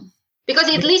 Because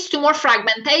it leads to more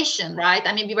fragmentation, right?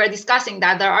 I mean, we were discussing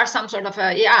that there are some sort of,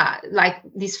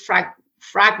 these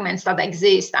fragments that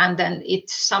exist, and then it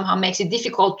somehow makes it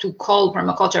difficult to call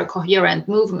permaculture a coherent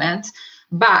movement.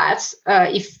 But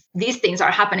if these things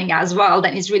are happening as well,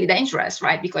 then it's really dangerous,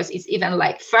 right? Because it's even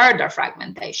like further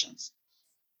fragmentations.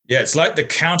 Yeah, it's like the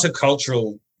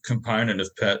countercultural component of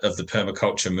the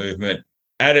permaculture movement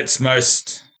at its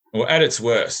most, or at its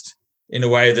worst, in a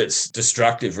way that's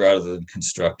destructive rather than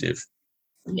constructive.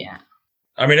 Yeah.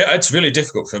 I mean, it's really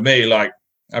difficult for me. Like,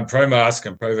 I'm pro-mask,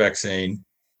 I'm pro-vaccine.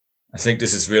 I think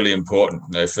this is really important,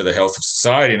 for the health of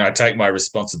society, and I take my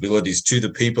responsibilities to the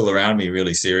people around me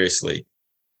really seriously.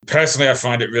 Personally, I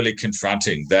find it really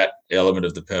confronting, that element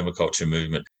of the permaculture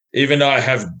movement. Even though I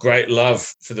have great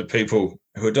love for the people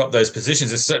who adopt those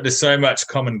positions, there's so much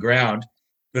common ground.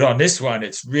 But on this one,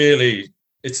 it's a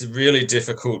really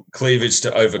difficult cleavage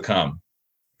to overcome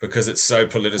because it's so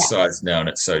politicized now and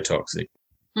it's so toxic.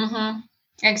 Mm-hmm.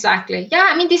 Exactly. Yeah,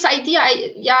 I mean, this idea,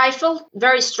 I felt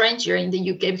very strange here in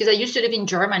the UK because I used to live in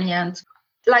Germany, and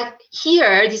like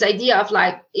here, this idea of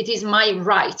like, it is my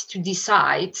right to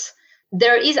decide.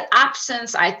 There is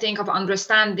absence, I think, of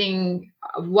understanding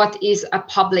what is a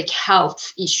public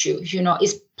health issue,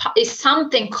 is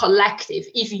something collective.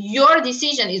 If your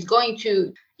decision is going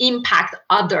to impact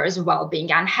others'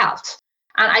 well-being and health.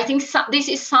 And I think this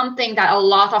is something that a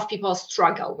lot of people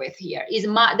struggle with here.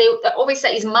 They always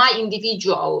say, is my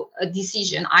individual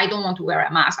decision. I don't want to wear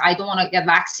a mask. I don't want to get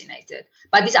vaccinated.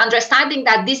 But this understanding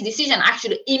that this decision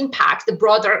actually impacts the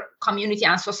broader community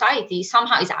and society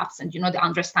somehow is absent, the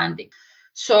understanding.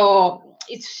 So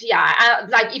it's,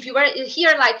 like if you were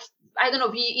here, like, I don't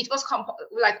know, it was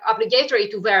obligatory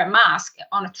to wear a mask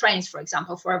on trains, for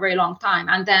example, for a very long time.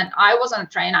 And then I was on a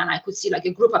train and I could see like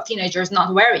a group of teenagers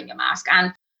not wearing a mask.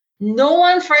 And no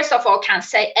one, first of all, can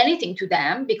say anything to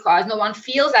them because no one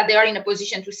feels that they are in a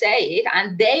position to say it.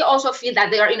 And they also feel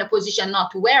that they are in a position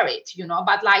not to wear it,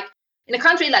 But like in a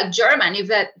country like Germany,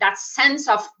 that sense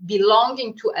of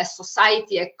belonging to a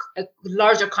society, a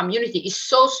larger community is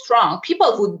so strong.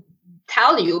 People would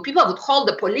call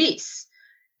the police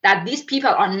that these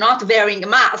people are not wearing a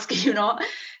mask,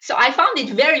 So I found it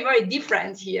very, very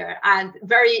different here and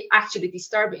very actually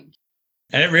disturbing.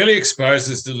 And it really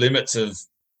exposes the limits of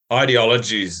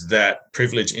ideologies that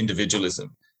privilege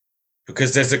individualism,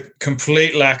 because there's a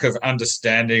complete lack of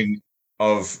understanding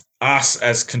of us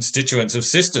as constituents of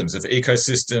systems, of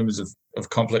ecosystems, of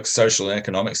complex social and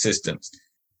economic systems.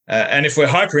 And if we're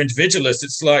hyper-individualist,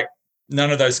 it's like none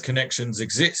of those connections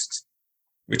exist,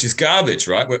 which is garbage,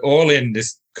 right? We're all in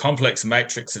this complex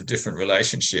matrix of different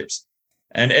relationships,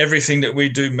 and everything that we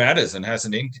do matters and has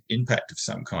an impact of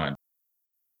some kind.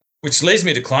 Which leads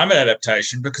me to climate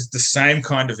adaptation, because the same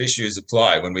kind of issues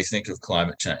apply when we think of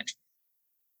climate change.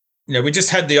 We just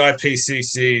had the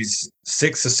IPCC's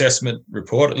sixth assessment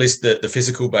report, at least the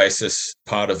physical basis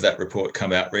part of that report,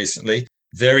 come out recently.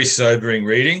 Very sobering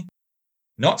reading.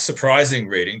 Not surprising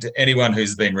reading to anyone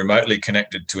who's been remotely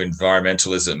connected to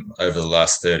environmentalism over the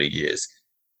last 30 years.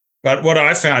 But what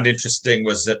I found interesting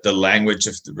was that the language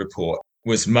of the report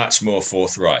was much more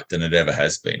forthright than it ever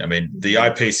has been. I mean, the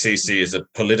IPCC is a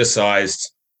politicized,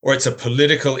 or it's a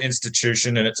political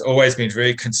institution, and it's always been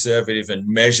very conservative and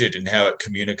measured in how it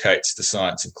communicates the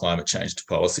science of climate change to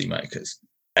policymakers,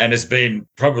 and has been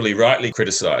probably rightly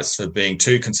criticized for being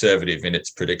too conservative in its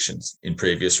predictions in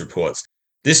previous reports.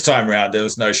 This time around, there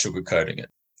was no sugarcoating it.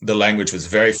 The language was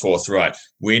very forthright.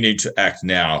 We need to act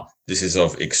now. This is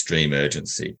of extreme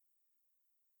urgency.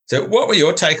 So what were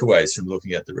your takeaways from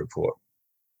looking at the report?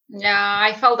 Yeah,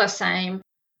 I felt the same.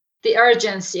 The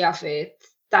urgency of it,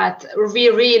 that we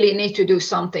really need to do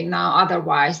something now.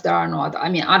 Otherwise,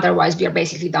 otherwise we are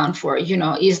basically done for,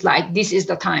 is like, this is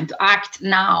the time to act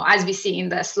now. As we see in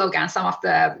the slogan, some of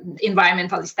the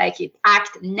environmentalists take it,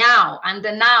 act now. And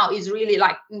the now is really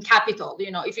like in capital,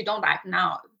 if you don't act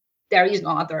now, there is no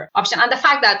other option. And the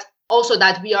fact that also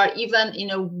that we are even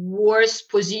in a worse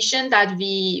position that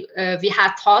we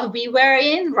had thought we were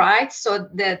in, right? So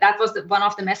that was one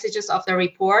of the messages of the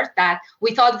report, that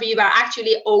we thought we were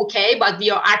actually okay, but we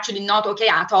are actually not okay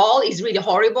at all. Is really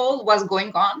horrible what's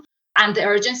going on. And the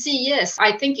urgency, yes,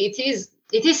 I think it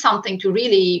is something to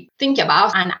really think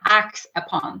about and act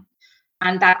upon.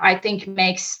 And that, I think,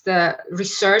 makes the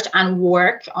research and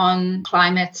work on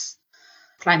climate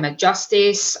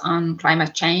justice, on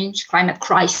climate change, climate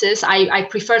crisis. I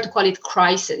prefer to call it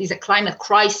crisis. It's a climate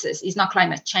crisis. It's not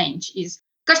climate change.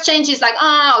 Because change is like,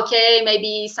 okay,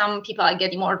 maybe some people are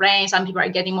getting more rain, some people are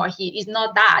getting more heat. It's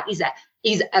not that.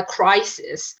 It's a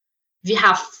crisis. We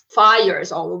have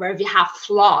fires all over. We have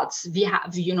floods. We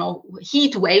have,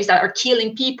 heat waves that are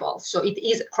killing people. So it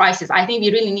is a crisis. I think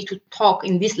we really need to talk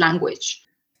in this language.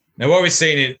 Now, what we've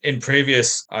seen in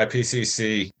previous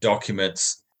IPCC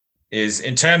documents is,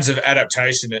 in terms of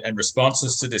adaptation and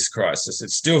responses to this crisis,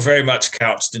 it's still very much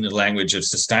couched in the language of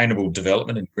sustainable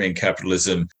development and green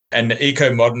capitalism and the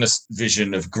eco-modernist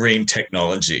vision of green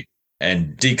technology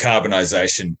and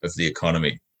decarbonisation of the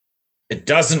economy. It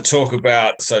doesn't talk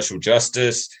about social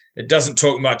justice. It doesn't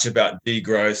talk much about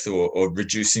degrowth or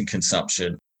reducing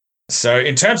consumption. So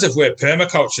in terms of where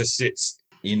permaculture sits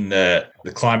in the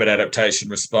climate adaptation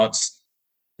response,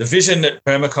 the vision that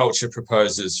permaculture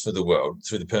proposes for the world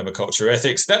through the permaculture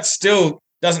ethics, that's still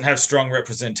doesn't have strong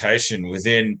representation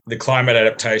within the climate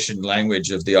adaptation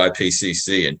language of the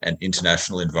IPCC and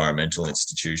international environmental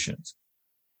institutions.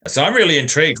 So I'm really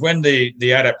intrigued when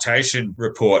the adaptation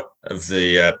report of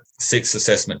the sixth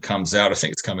assessment comes out. I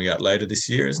think it's coming out later this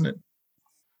year, isn't it?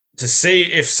 To see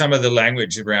if some of the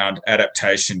language around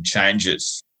adaptation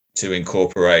changes to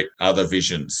incorporate other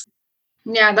visions.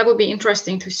 Yeah, that would be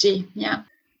interesting to see. Yeah.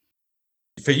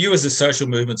 For you as a social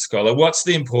movement scholar, what's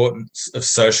the importance of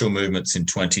social movements in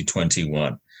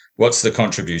 2021? What's the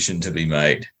contribution to be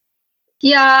made?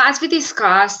 Yeah, as we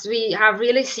discussed, we have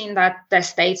really seen that the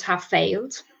states have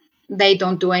failed. They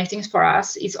don't do anything for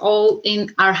us. It's all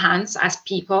in our hands as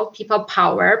people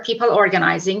power, people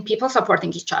organizing, people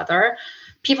supporting each other,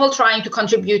 people trying to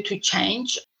contribute to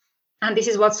change. And this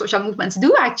is what social movements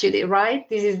do, actually, right?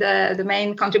 This is the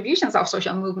main contributions of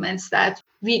social movements, that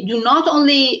we do not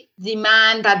only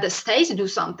demand that the states do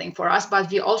something for us, but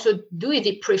we also do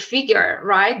it prefigure,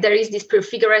 right? There is this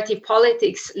prefigurative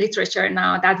politics literature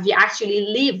now that we actually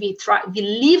live. We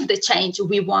live the change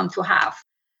we want to have.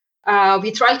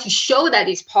 We try to show that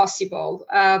it's possible.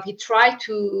 We try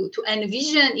to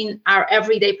envision in our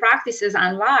everyday practices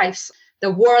and lives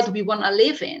the world we want to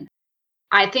live in.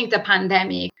 I think the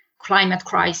pandemic, climate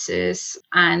crisis,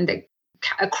 and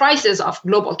a crisis of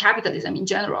global capitalism in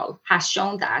general has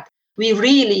shown that we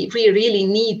really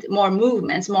need more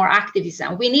movements, more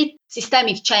activism. We need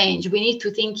systemic change. We need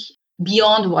to think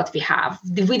beyond what we have.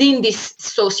 Within this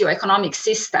socioeconomic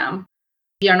system,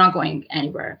 we are not going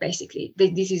anywhere, basically.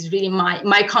 This is really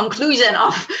my conclusion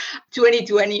of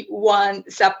 2021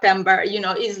 September,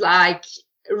 is like,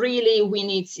 really, we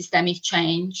need systemic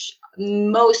change.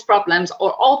 Most problems,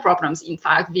 or all problems, in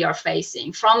fact, we are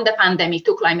facing, from the pandemic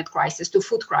to climate crisis to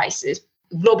food crisis,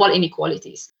 global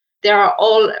inequalities, they are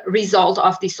all result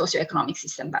of the socioeconomic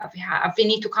system that we have. We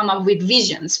need to come up with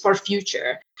visions for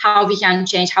future, how we can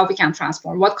change, how we can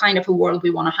transform, what kind of a world we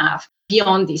want to have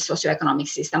beyond this socioeconomic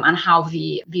system, and how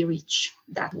we reach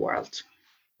that world.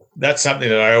 That's something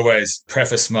that I always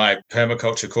preface my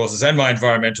permaculture courses and my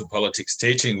environmental politics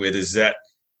teaching with, is that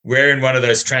we're in one of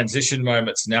those transition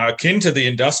moments now, akin to the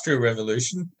Industrial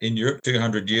Revolution in Europe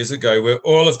 200 years ago, where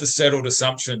all of the settled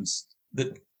assumptions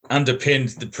that underpinned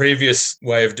the previous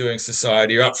way of doing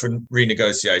society are up for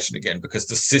renegotiation again, because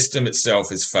the system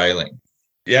itself is failing.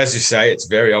 As you say, it's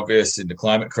very obvious in the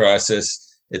climate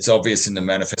crisis. It's obvious in the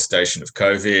manifestation of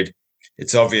COVID.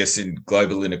 It's obvious in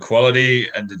global inequality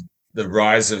and the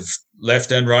rise of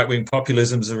left and right-wing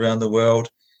populisms around the world,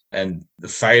 and the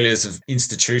failures of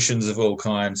institutions of all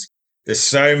kinds. There's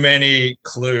so many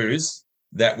clues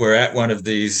that we're at one of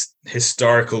these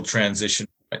historical transition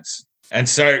points. And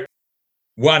so,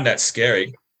 one, that's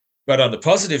scary. But on the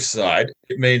positive side,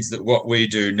 it means that what we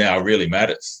do now really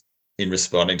matters in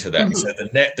responding to that.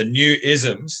 Mm-hmm. So the new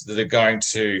isms that are going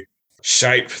to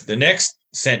shape the next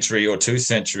century or 2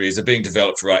 centuries are being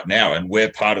developed right now, and we're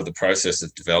part of the process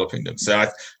of developing them. So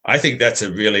I think that's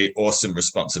a really awesome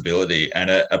responsibility and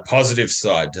a positive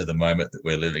side to the moment that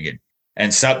we're living in,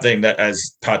 and something that,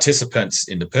 as participants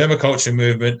in the permaculture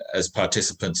movement, as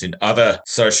participants in other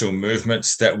social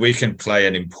movements, that we can play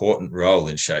an important role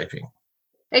in shaping.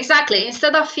 Exactly.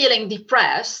 Instead of feeling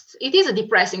depressed, it is a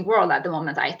depressing world at the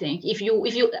moment, I think. If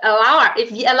we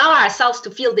allow ourselves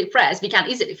to feel depressed, we can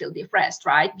easily feel depressed,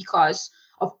 right? Because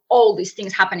of all these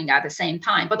things happening at the same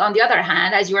time. But on the other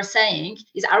hand, as you are saying,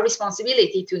 it's our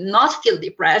responsibility to not feel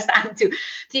depressed and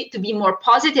to be more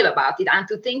positive about it, and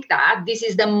to think that this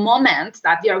is the moment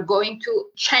that we are going to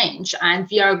change, and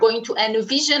we are going to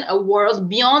envision a world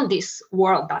beyond this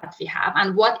world that we have.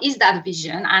 And what is that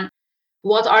vision, and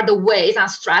what are the ways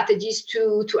and strategies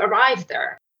to arrive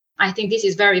there? I think this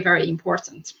is very, very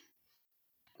important.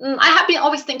 I have been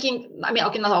always thinking,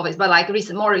 okay, not always, but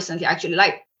more recently, actually,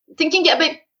 thinking a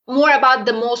bit more about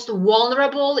the most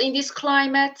vulnerable in this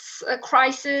climate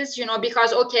crisis,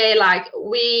 because,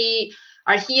 we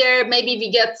are here, maybe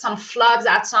we get some floods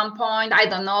at some point, I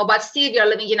don't know, but still we are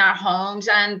living in our homes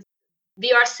and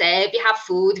we are safe, we have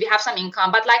food, we have some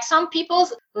income, but some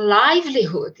people's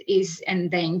livelihood is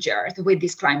endangered with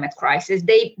this climate crisis.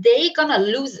 They're gonna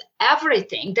lose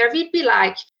everything. There will be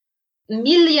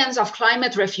millions of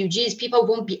climate refugees. People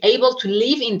won't be able to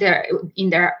live in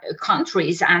their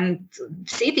countries and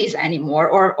cities anymore,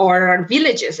 or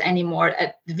villages anymore.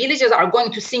 Villages are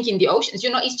going to sink in the oceans.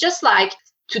 It's just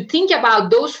to think about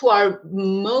those who are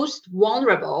most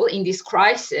vulnerable in this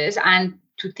crisis, and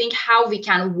to think how we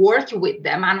can work with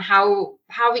them, and how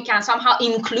we can somehow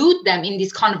include them in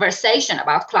this conversation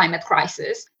about climate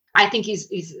crisis, I think is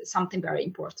something very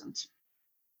important.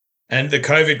 And the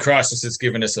COVID crisis has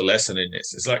given us a lesson in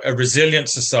this. It's a resilient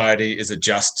society is a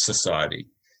just society.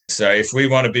 So if we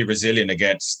want to be resilient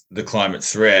against the climate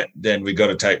threat, then we've got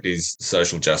to take these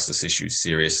social justice issues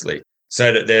seriously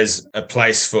so that there's a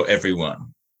place for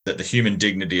everyone, that the human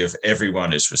dignity of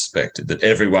everyone is respected, that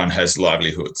everyone has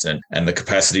livelihoods and the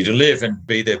capacity to live and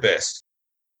be their best.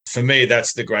 For me,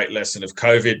 that's the great lesson of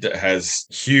COVID that has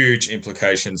huge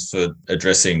implications for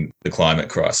addressing the climate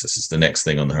crisis. It's the next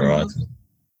thing on the horizon.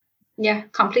 Yeah,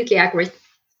 completely agree.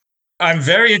 I'm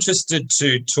very interested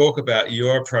to talk about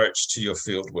your approach to your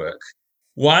fieldwork.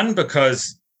 One,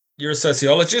 because you're a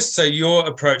sociologist, so your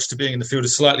approach to being in the field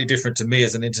is slightly different to me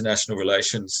as an international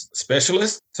relations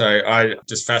specialist. So I'm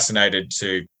just fascinated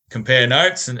to compare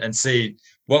notes and see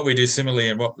what we do similarly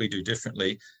and what we do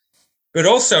differently. But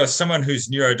also, as someone who's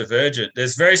neurodivergent,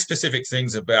 there's very specific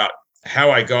things about how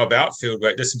I go about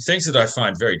fieldwork. There's some things that I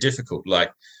find very difficult,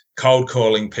 like cold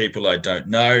calling people I don't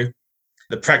know,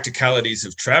 the practicalities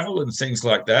of travel and things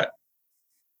like that.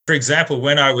 For example,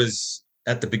 when I was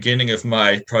at the beginning of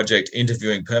my project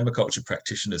interviewing permaculture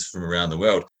practitioners from around the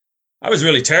world, I was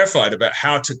really terrified about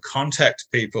how to contact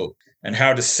people and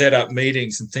how to set up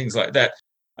meetings and things like that.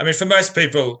 I mean, for most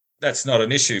people, that's not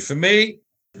an issue. For me,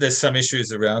 there's some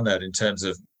issues around that in terms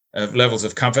of levels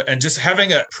of comfort and just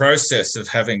having a process of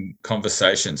having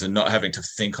conversations and not having to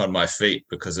think on my feet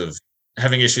because of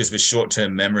having issues with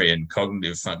short-term memory and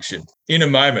cognitive function in a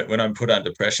moment when I'm put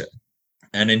under pressure.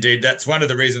 And indeed, that's one of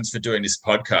the reasons for doing this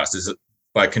podcast, is that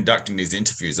by conducting these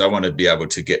interviews, I want to be able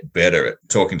to get better at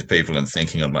talking to people and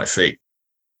thinking on my feet.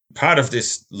 Part of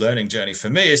this learning journey for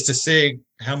me is to see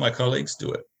how my colleagues do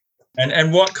it.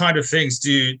 And what kind of things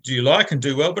do you like and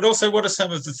do well, but also what are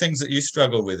some of the things that you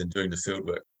struggle with in doing the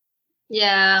fieldwork?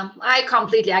 Yeah, I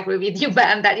completely agree with you,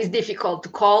 Ben. That is difficult to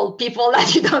call people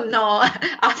that you don't know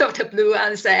out of the blue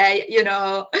and say,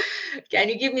 can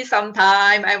you give me some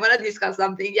time? I want to discuss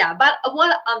something. Yeah, but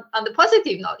what on the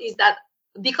positive note is that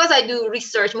because I do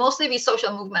research mostly with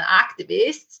social movement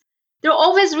activists, they're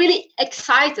always really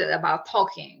excited about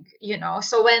talking,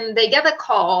 So when they get a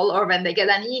call or when they get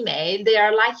an email, they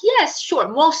are like, yes, sure.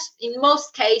 In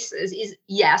most cases is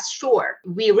yes, sure.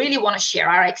 We really want to share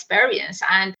our experience.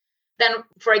 And then,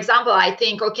 for example, I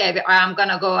think, okay, I'm going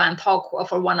to go and talk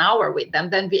for 1 hour with them.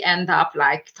 Then we end up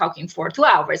like talking for 2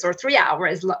 hours or 3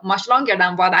 hours, much longer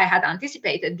than what I had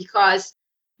anticipated, because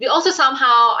we also somehow,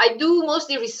 I do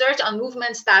mostly research on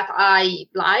movements that I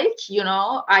like,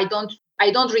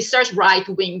 I don't research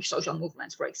right-wing social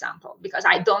movements, for example, because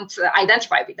I don't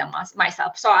identify with them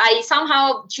myself. So I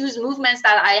somehow choose movements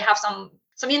that I have some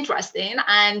interest in.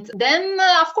 And then,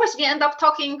 of course, we end up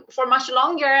talking for much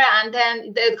longer. And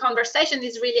then the conversation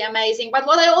is really amazing. But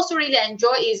what I also really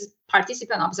enjoy is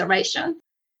participant observation,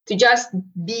 to just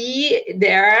be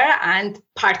there and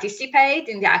participate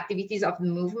in the activities of the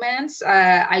movements.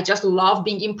 I just love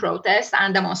being in protests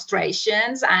and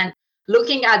demonstrations and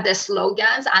looking at the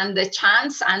slogans and the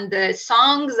chants and the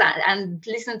songs and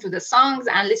listen to the songs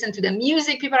and listen to the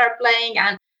music people are playing.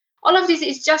 And all of this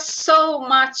is just so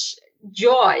much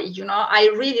joy.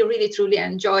 I really, really, truly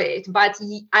enjoy it. But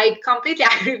I completely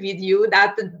agree with you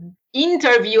that the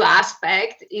interview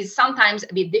aspect is sometimes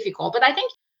a bit difficult. But I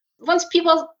think once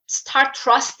people start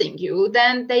trusting you,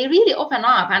 then they really open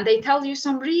up and they tell you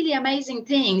some really amazing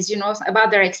things, about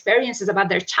their experiences, about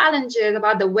their challenges,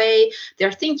 about the way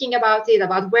they're thinking about it,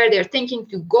 about where they're thinking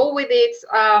to go with it.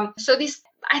 So this,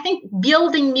 I think,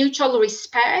 building mutual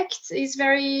respect is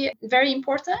very, very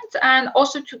important. And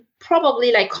also to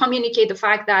probably communicate the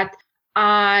fact that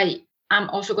I'm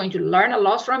also going to learn a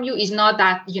lot from you. Is not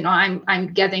that,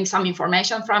 I'm getting some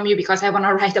information from you because I want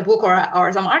to write a book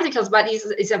or some articles, but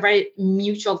it's a very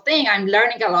mutual thing. I'm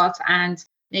learning a lot and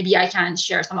maybe I can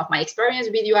share some of my experience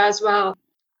with you as well.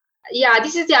 Yeah,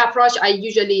 this is the approach I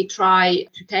usually try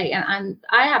to take. And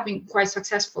I have been quite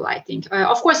successful, I think.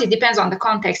 Of course, it depends on the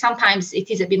context. Sometimes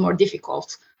it is a bit more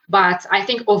difficult. But I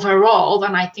think overall,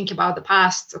 when I think about the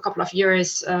past couple of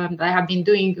years that I have been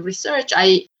doing research,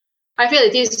 I feel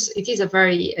it is a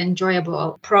very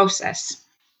enjoyable process.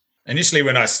 Initially,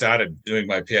 when I started doing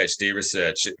my PhD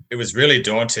research, it was really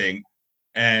daunting.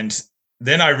 And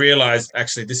then I realized,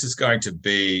 actually, this is going to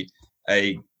be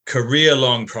a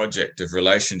career-long project of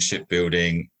relationship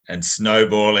building and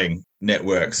snowballing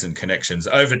networks and connections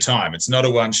over time. It's not a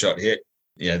one-shot hit.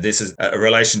 This is a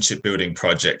relationship building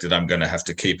project that I'm going to have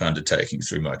to keep undertaking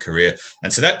through my career.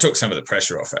 And so that took some of the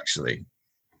pressure off, actually.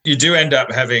 You do end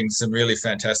up having some really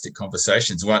fantastic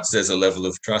conversations once there's a level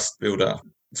of trust built up.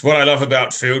 It's what I love about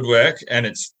fieldwork. And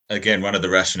it's, again, one of the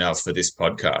rationales for this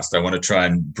podcast. I want to try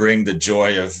and bring the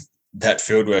joy of that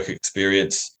fieldwork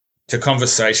experience to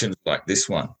conversations like this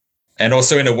one. And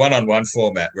also in a one-on-one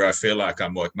format where I feel like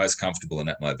I'm most comfortable and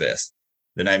at my best.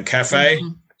 The name Cafe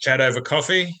chat over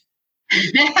coffee.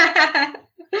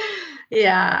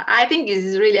 Yeah, I think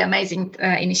it's really amazing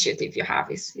initiative you have.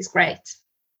 It's great.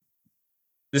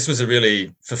 This was a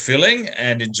really fulfilling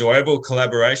and enjoyable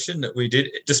collaboration that we did,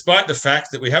 despite the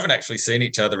fact that we haven't actually seen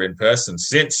each other in person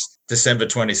since December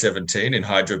 2017 in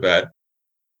Hyderabad.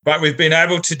 But we've been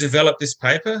able to develop this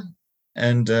paper,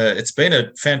 and it's been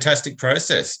a fantastic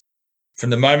process from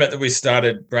the moment that we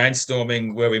started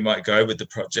brainstorming where we might go with the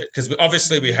project, because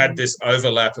obviously we had this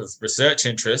overlap of research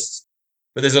interests,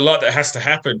 but there's a lot that has to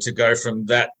happen to go from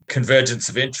that convergence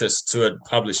of interest to a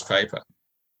published paper.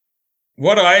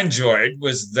 What I enjoyed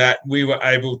was that we were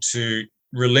able to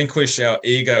relinquish our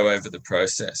ego over the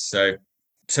process. So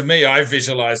to me, I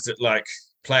visualized it like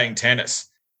playing tennis.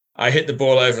 I hit the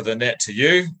ball over the net to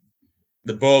you,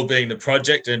 the ball being the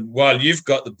project. And while you've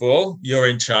got the ball, you're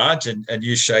in charge and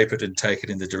you shape it and take it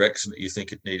in the direction that you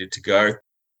think it needed to go.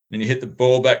 Then you hit the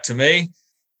ball back to me,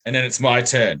 and then it's my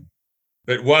turn.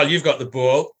 But while you've got the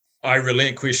ball, I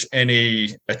relinquish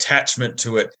any attachment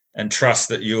to it and trust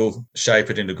that you'll shape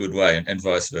it in a good way, and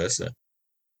vice versa.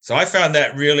 So I found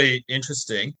that really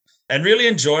interesting and really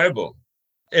enjoyable.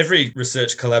 Every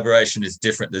research collaboration is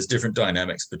different. There's different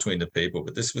dynamics between the people,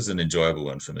 but this was an enjoyable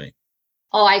one for me.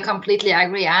 Oh, I completely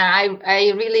agree. I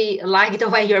really like the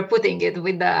way you're putting it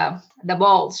with the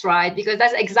balls, right? Because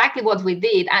that's exactly what we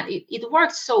did. And it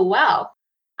worked so well.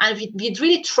 And we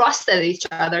really trusted each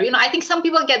other. I think some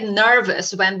people get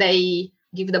nervous when they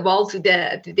give the ball to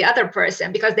the other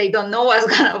person because they don't know what's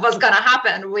gonna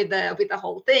happen with the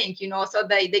whole thing, so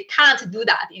they can't do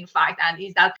that, in fact, and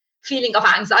it's that feeling of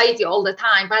anxiety all the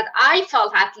time. But I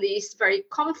felt at least very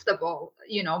comfortable,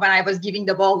 when I was giving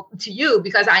the ball to you,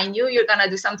 because I knew you're gonna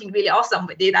do something really awesome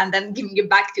with it and then giving it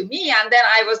back to me, and then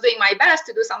I was doing my best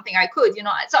to do something I could,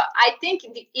 so I think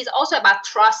it's also about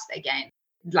trust again.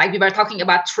 Like we were talking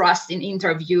about trust in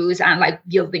interviews and like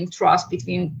building trust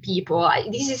between people.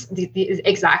 This is the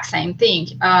exact same thing.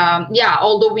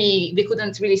 Although we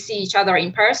couldn't really see each other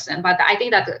in person, but I think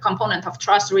that the component of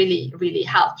trust really, really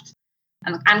helped.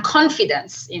 And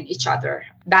confidence in each other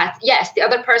that, yes, the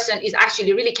other person is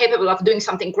actually really capable of doing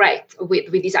something great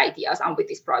with these ideas and with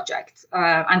this project.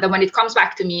 And then when it comes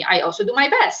back to me, I also do my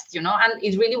best, and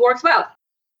it really works well.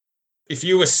 If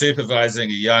you were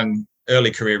supervising a young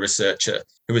early career researcher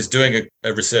who was doing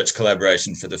a research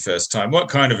collaboration for the first time, what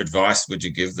kind of advice would you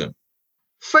give them?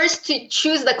 First, to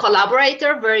choose the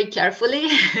collaborator very carefully,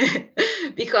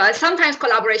 because sometimes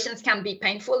collaborations can be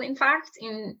painful, in fact,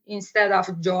 instead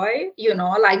of joy.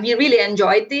 Like we really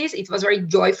enjoyed this. It was a very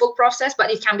joyful process,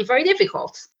 but it can be very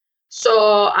difficult.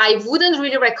 So I wouldn't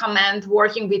really recommend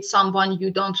working with someone you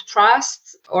don't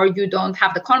trust or you don't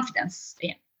have the confidence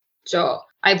in. So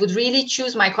I would really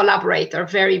choose my collaborator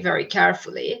very, very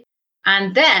carefully.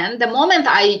 And then the moment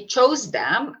I chose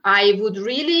them, I would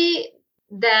really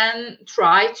then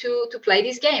try to play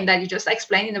this game that you just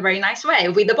explained in a very nice way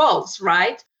with the balls,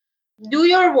 right? Do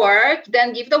your work,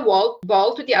 then give the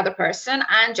ball to the other person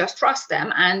and just trust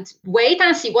them and wait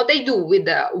and see what they do with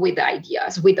the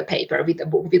ideas, with the paper, with the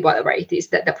book, with whatever it is,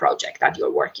 the project that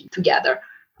you're working together.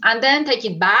 And then take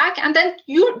it back and then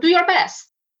you do your best.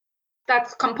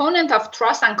 That component of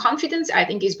trust and confidence, I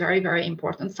think, is very, very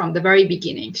important from the very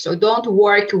beginning. So don't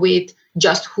work with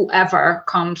just whoever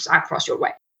comes across your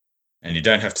way. And you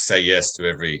don't have to say yes to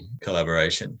every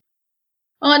collaboration.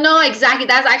 Oh, no, exactly.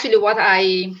 That's actually what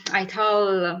I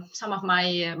tell some of my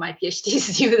PhD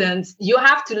students. You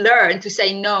have to learn to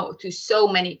say no to so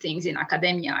many things in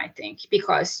academia, I think,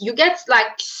 because you get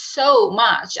like so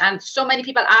much and so many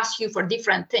people ask you for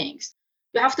different things.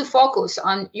 You have to focus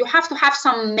on, you have to have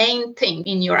some main thing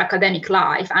in your academic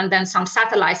life and then some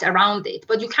satellites around it.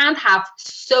 But you can't have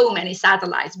so many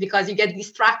satellites because you get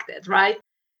distracted, right?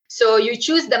 So you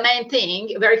choose the main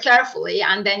thing very carefully,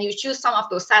 and then you choose some of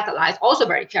those satellites also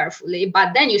very carefully,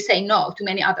 but then you say no to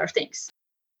many other things.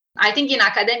 I think in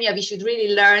academia, we should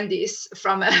really learn this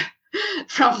from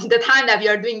the time that we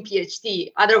are doing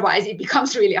PhD. Otherwise, it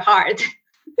becomes really hard.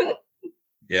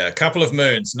 Yeah, a couple of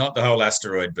moons, not the whole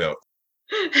asteroid belt.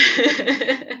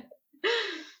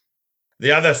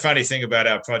 The other funny thing about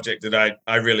our project that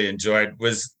I really enjoyed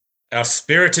was our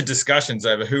spirited discussions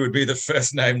over who would be the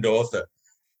first named author.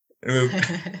 We were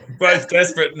both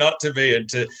desperate not to be and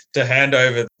to hand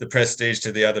over the prestige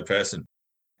to the other person.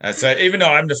 So even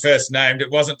though I'm the first named,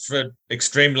 it wasn't for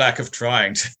extreme lack of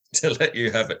trying to let you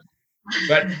have it.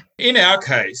 But in our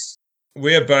case,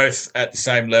 we are both at the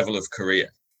same level of career.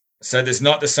 So there's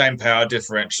not the same power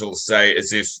differential, say,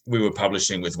 as if we were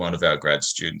publishing with one of our grad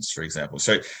students, for example.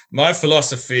 So my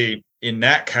philosophy in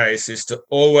that case is to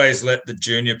always let the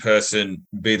junior person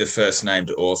be the first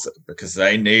named author because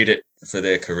they need it for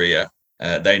their career.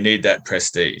 They need that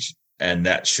prestige, and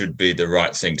that should be the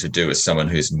right thing to do as someone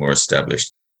who's more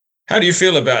established. How do you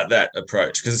feel about that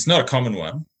approach? Because it's not a common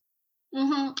one.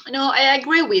 Mm-hmm. No, I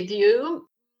agree with you.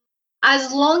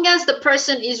 As long as the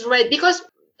person is ready, because,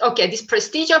 okay, this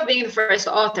prestige of being the first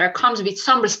author comes with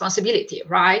some responsibility,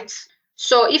 right?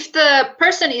 So if the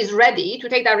person is ready to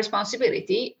take that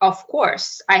responsibility, of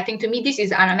course, I think to me, this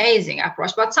is an amazing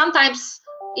approach. But sometimes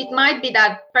it might be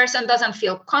that person doesn't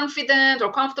feel confident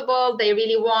or comfortable. They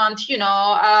really want,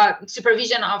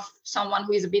 supervision of someone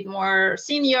who is a bit more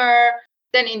senior.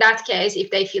 Then in that case, if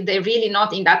they feel they're really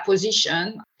not in that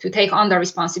position to take on the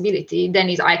responsibility, then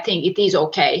I think it is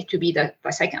okay to be the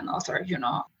second author,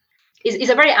 It's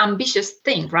a very ambitious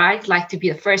thing, right? Like to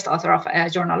be the first author of a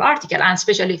journal article, and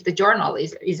especially if the journal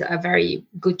is a very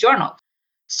good journal.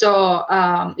 So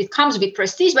it comes with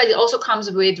prestige, but it also comes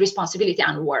with responsibility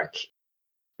and work.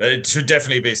 But it should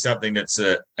definitely be something that's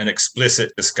an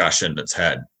explicit discussion that's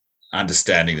had,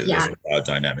 understanding that there's a power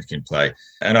dynamic in play.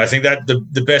 And I think that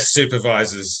the best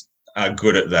supervisors are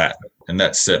good at that. And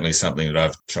that's certainly something that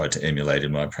I've tried to emulate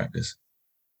in my practice.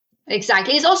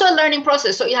 Exactly. It's also a learning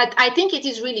process. So I think it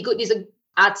is really good. It's an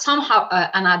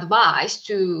advice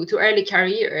to early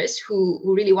careers who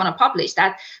really want to publish,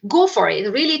 that go for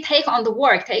it. Really take on the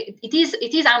work. It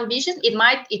is ambitious. It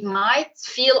might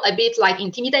feel a bit like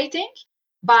intimidating,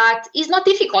 but it's not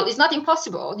difficult. It's not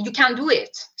impossible. You can do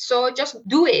it. So just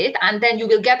do it, and then you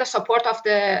will get the support of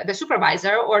the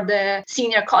supervisor or the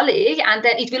senior colleague, and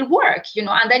then it will work.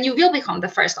 And then you will become the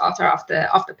first author of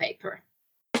the paper.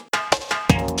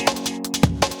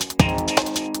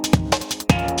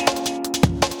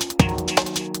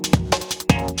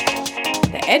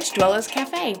 The Edge Dwellers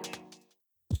Cafe.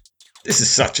 This is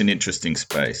such an interesting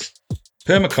space.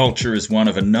 Permaculture is one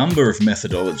of a number of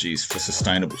methodologies for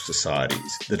sustainable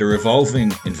societies that are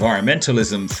evolving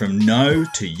environmentalism from no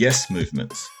to yes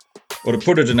movements. Or to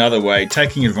put it another way,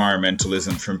 taking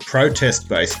environmentalism from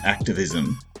protest-based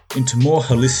activism into more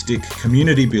holistic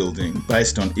community building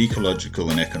based on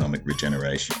ecological and economic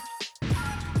regeneration.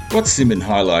 What Simin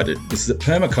highlighted was that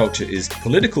permaculture is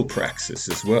political praxis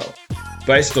as well,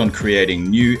 based on creating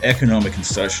new economic and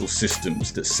social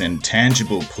systems that send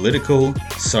tangible political,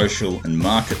 social and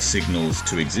market signals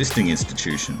to existing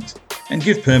institutions and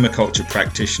give permaculture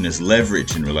practitioners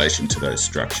leverage in relation to those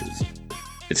structures.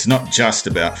 It's not just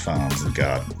about farms and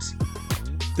gardens.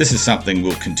 This is something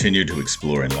we'll continue to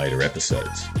explore in later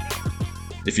episodes.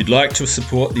 If you'd like to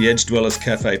support the Edge Dwellers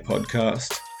Cafe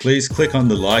podcast, please click on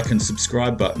the like and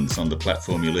subscribe buttons on the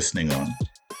platform you're listening on.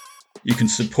 You can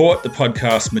support the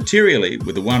podcast materially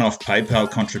with a one-off PayPal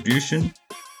contribution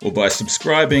or by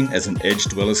subscribing as an Edge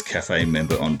Dwellers Cafe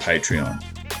member on Patreon.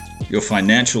 Your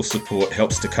financial support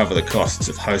helps to cover the costs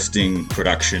of hosting,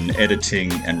 production,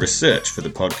 editing, and research for the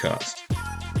podcast.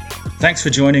 Thanks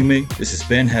for joining me. This is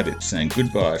Ben Habib saying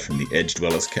goodbye from the Edge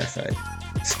Dwellers Cafe.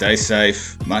 Stay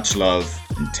safe, much love,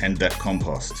 and tend that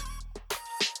compost.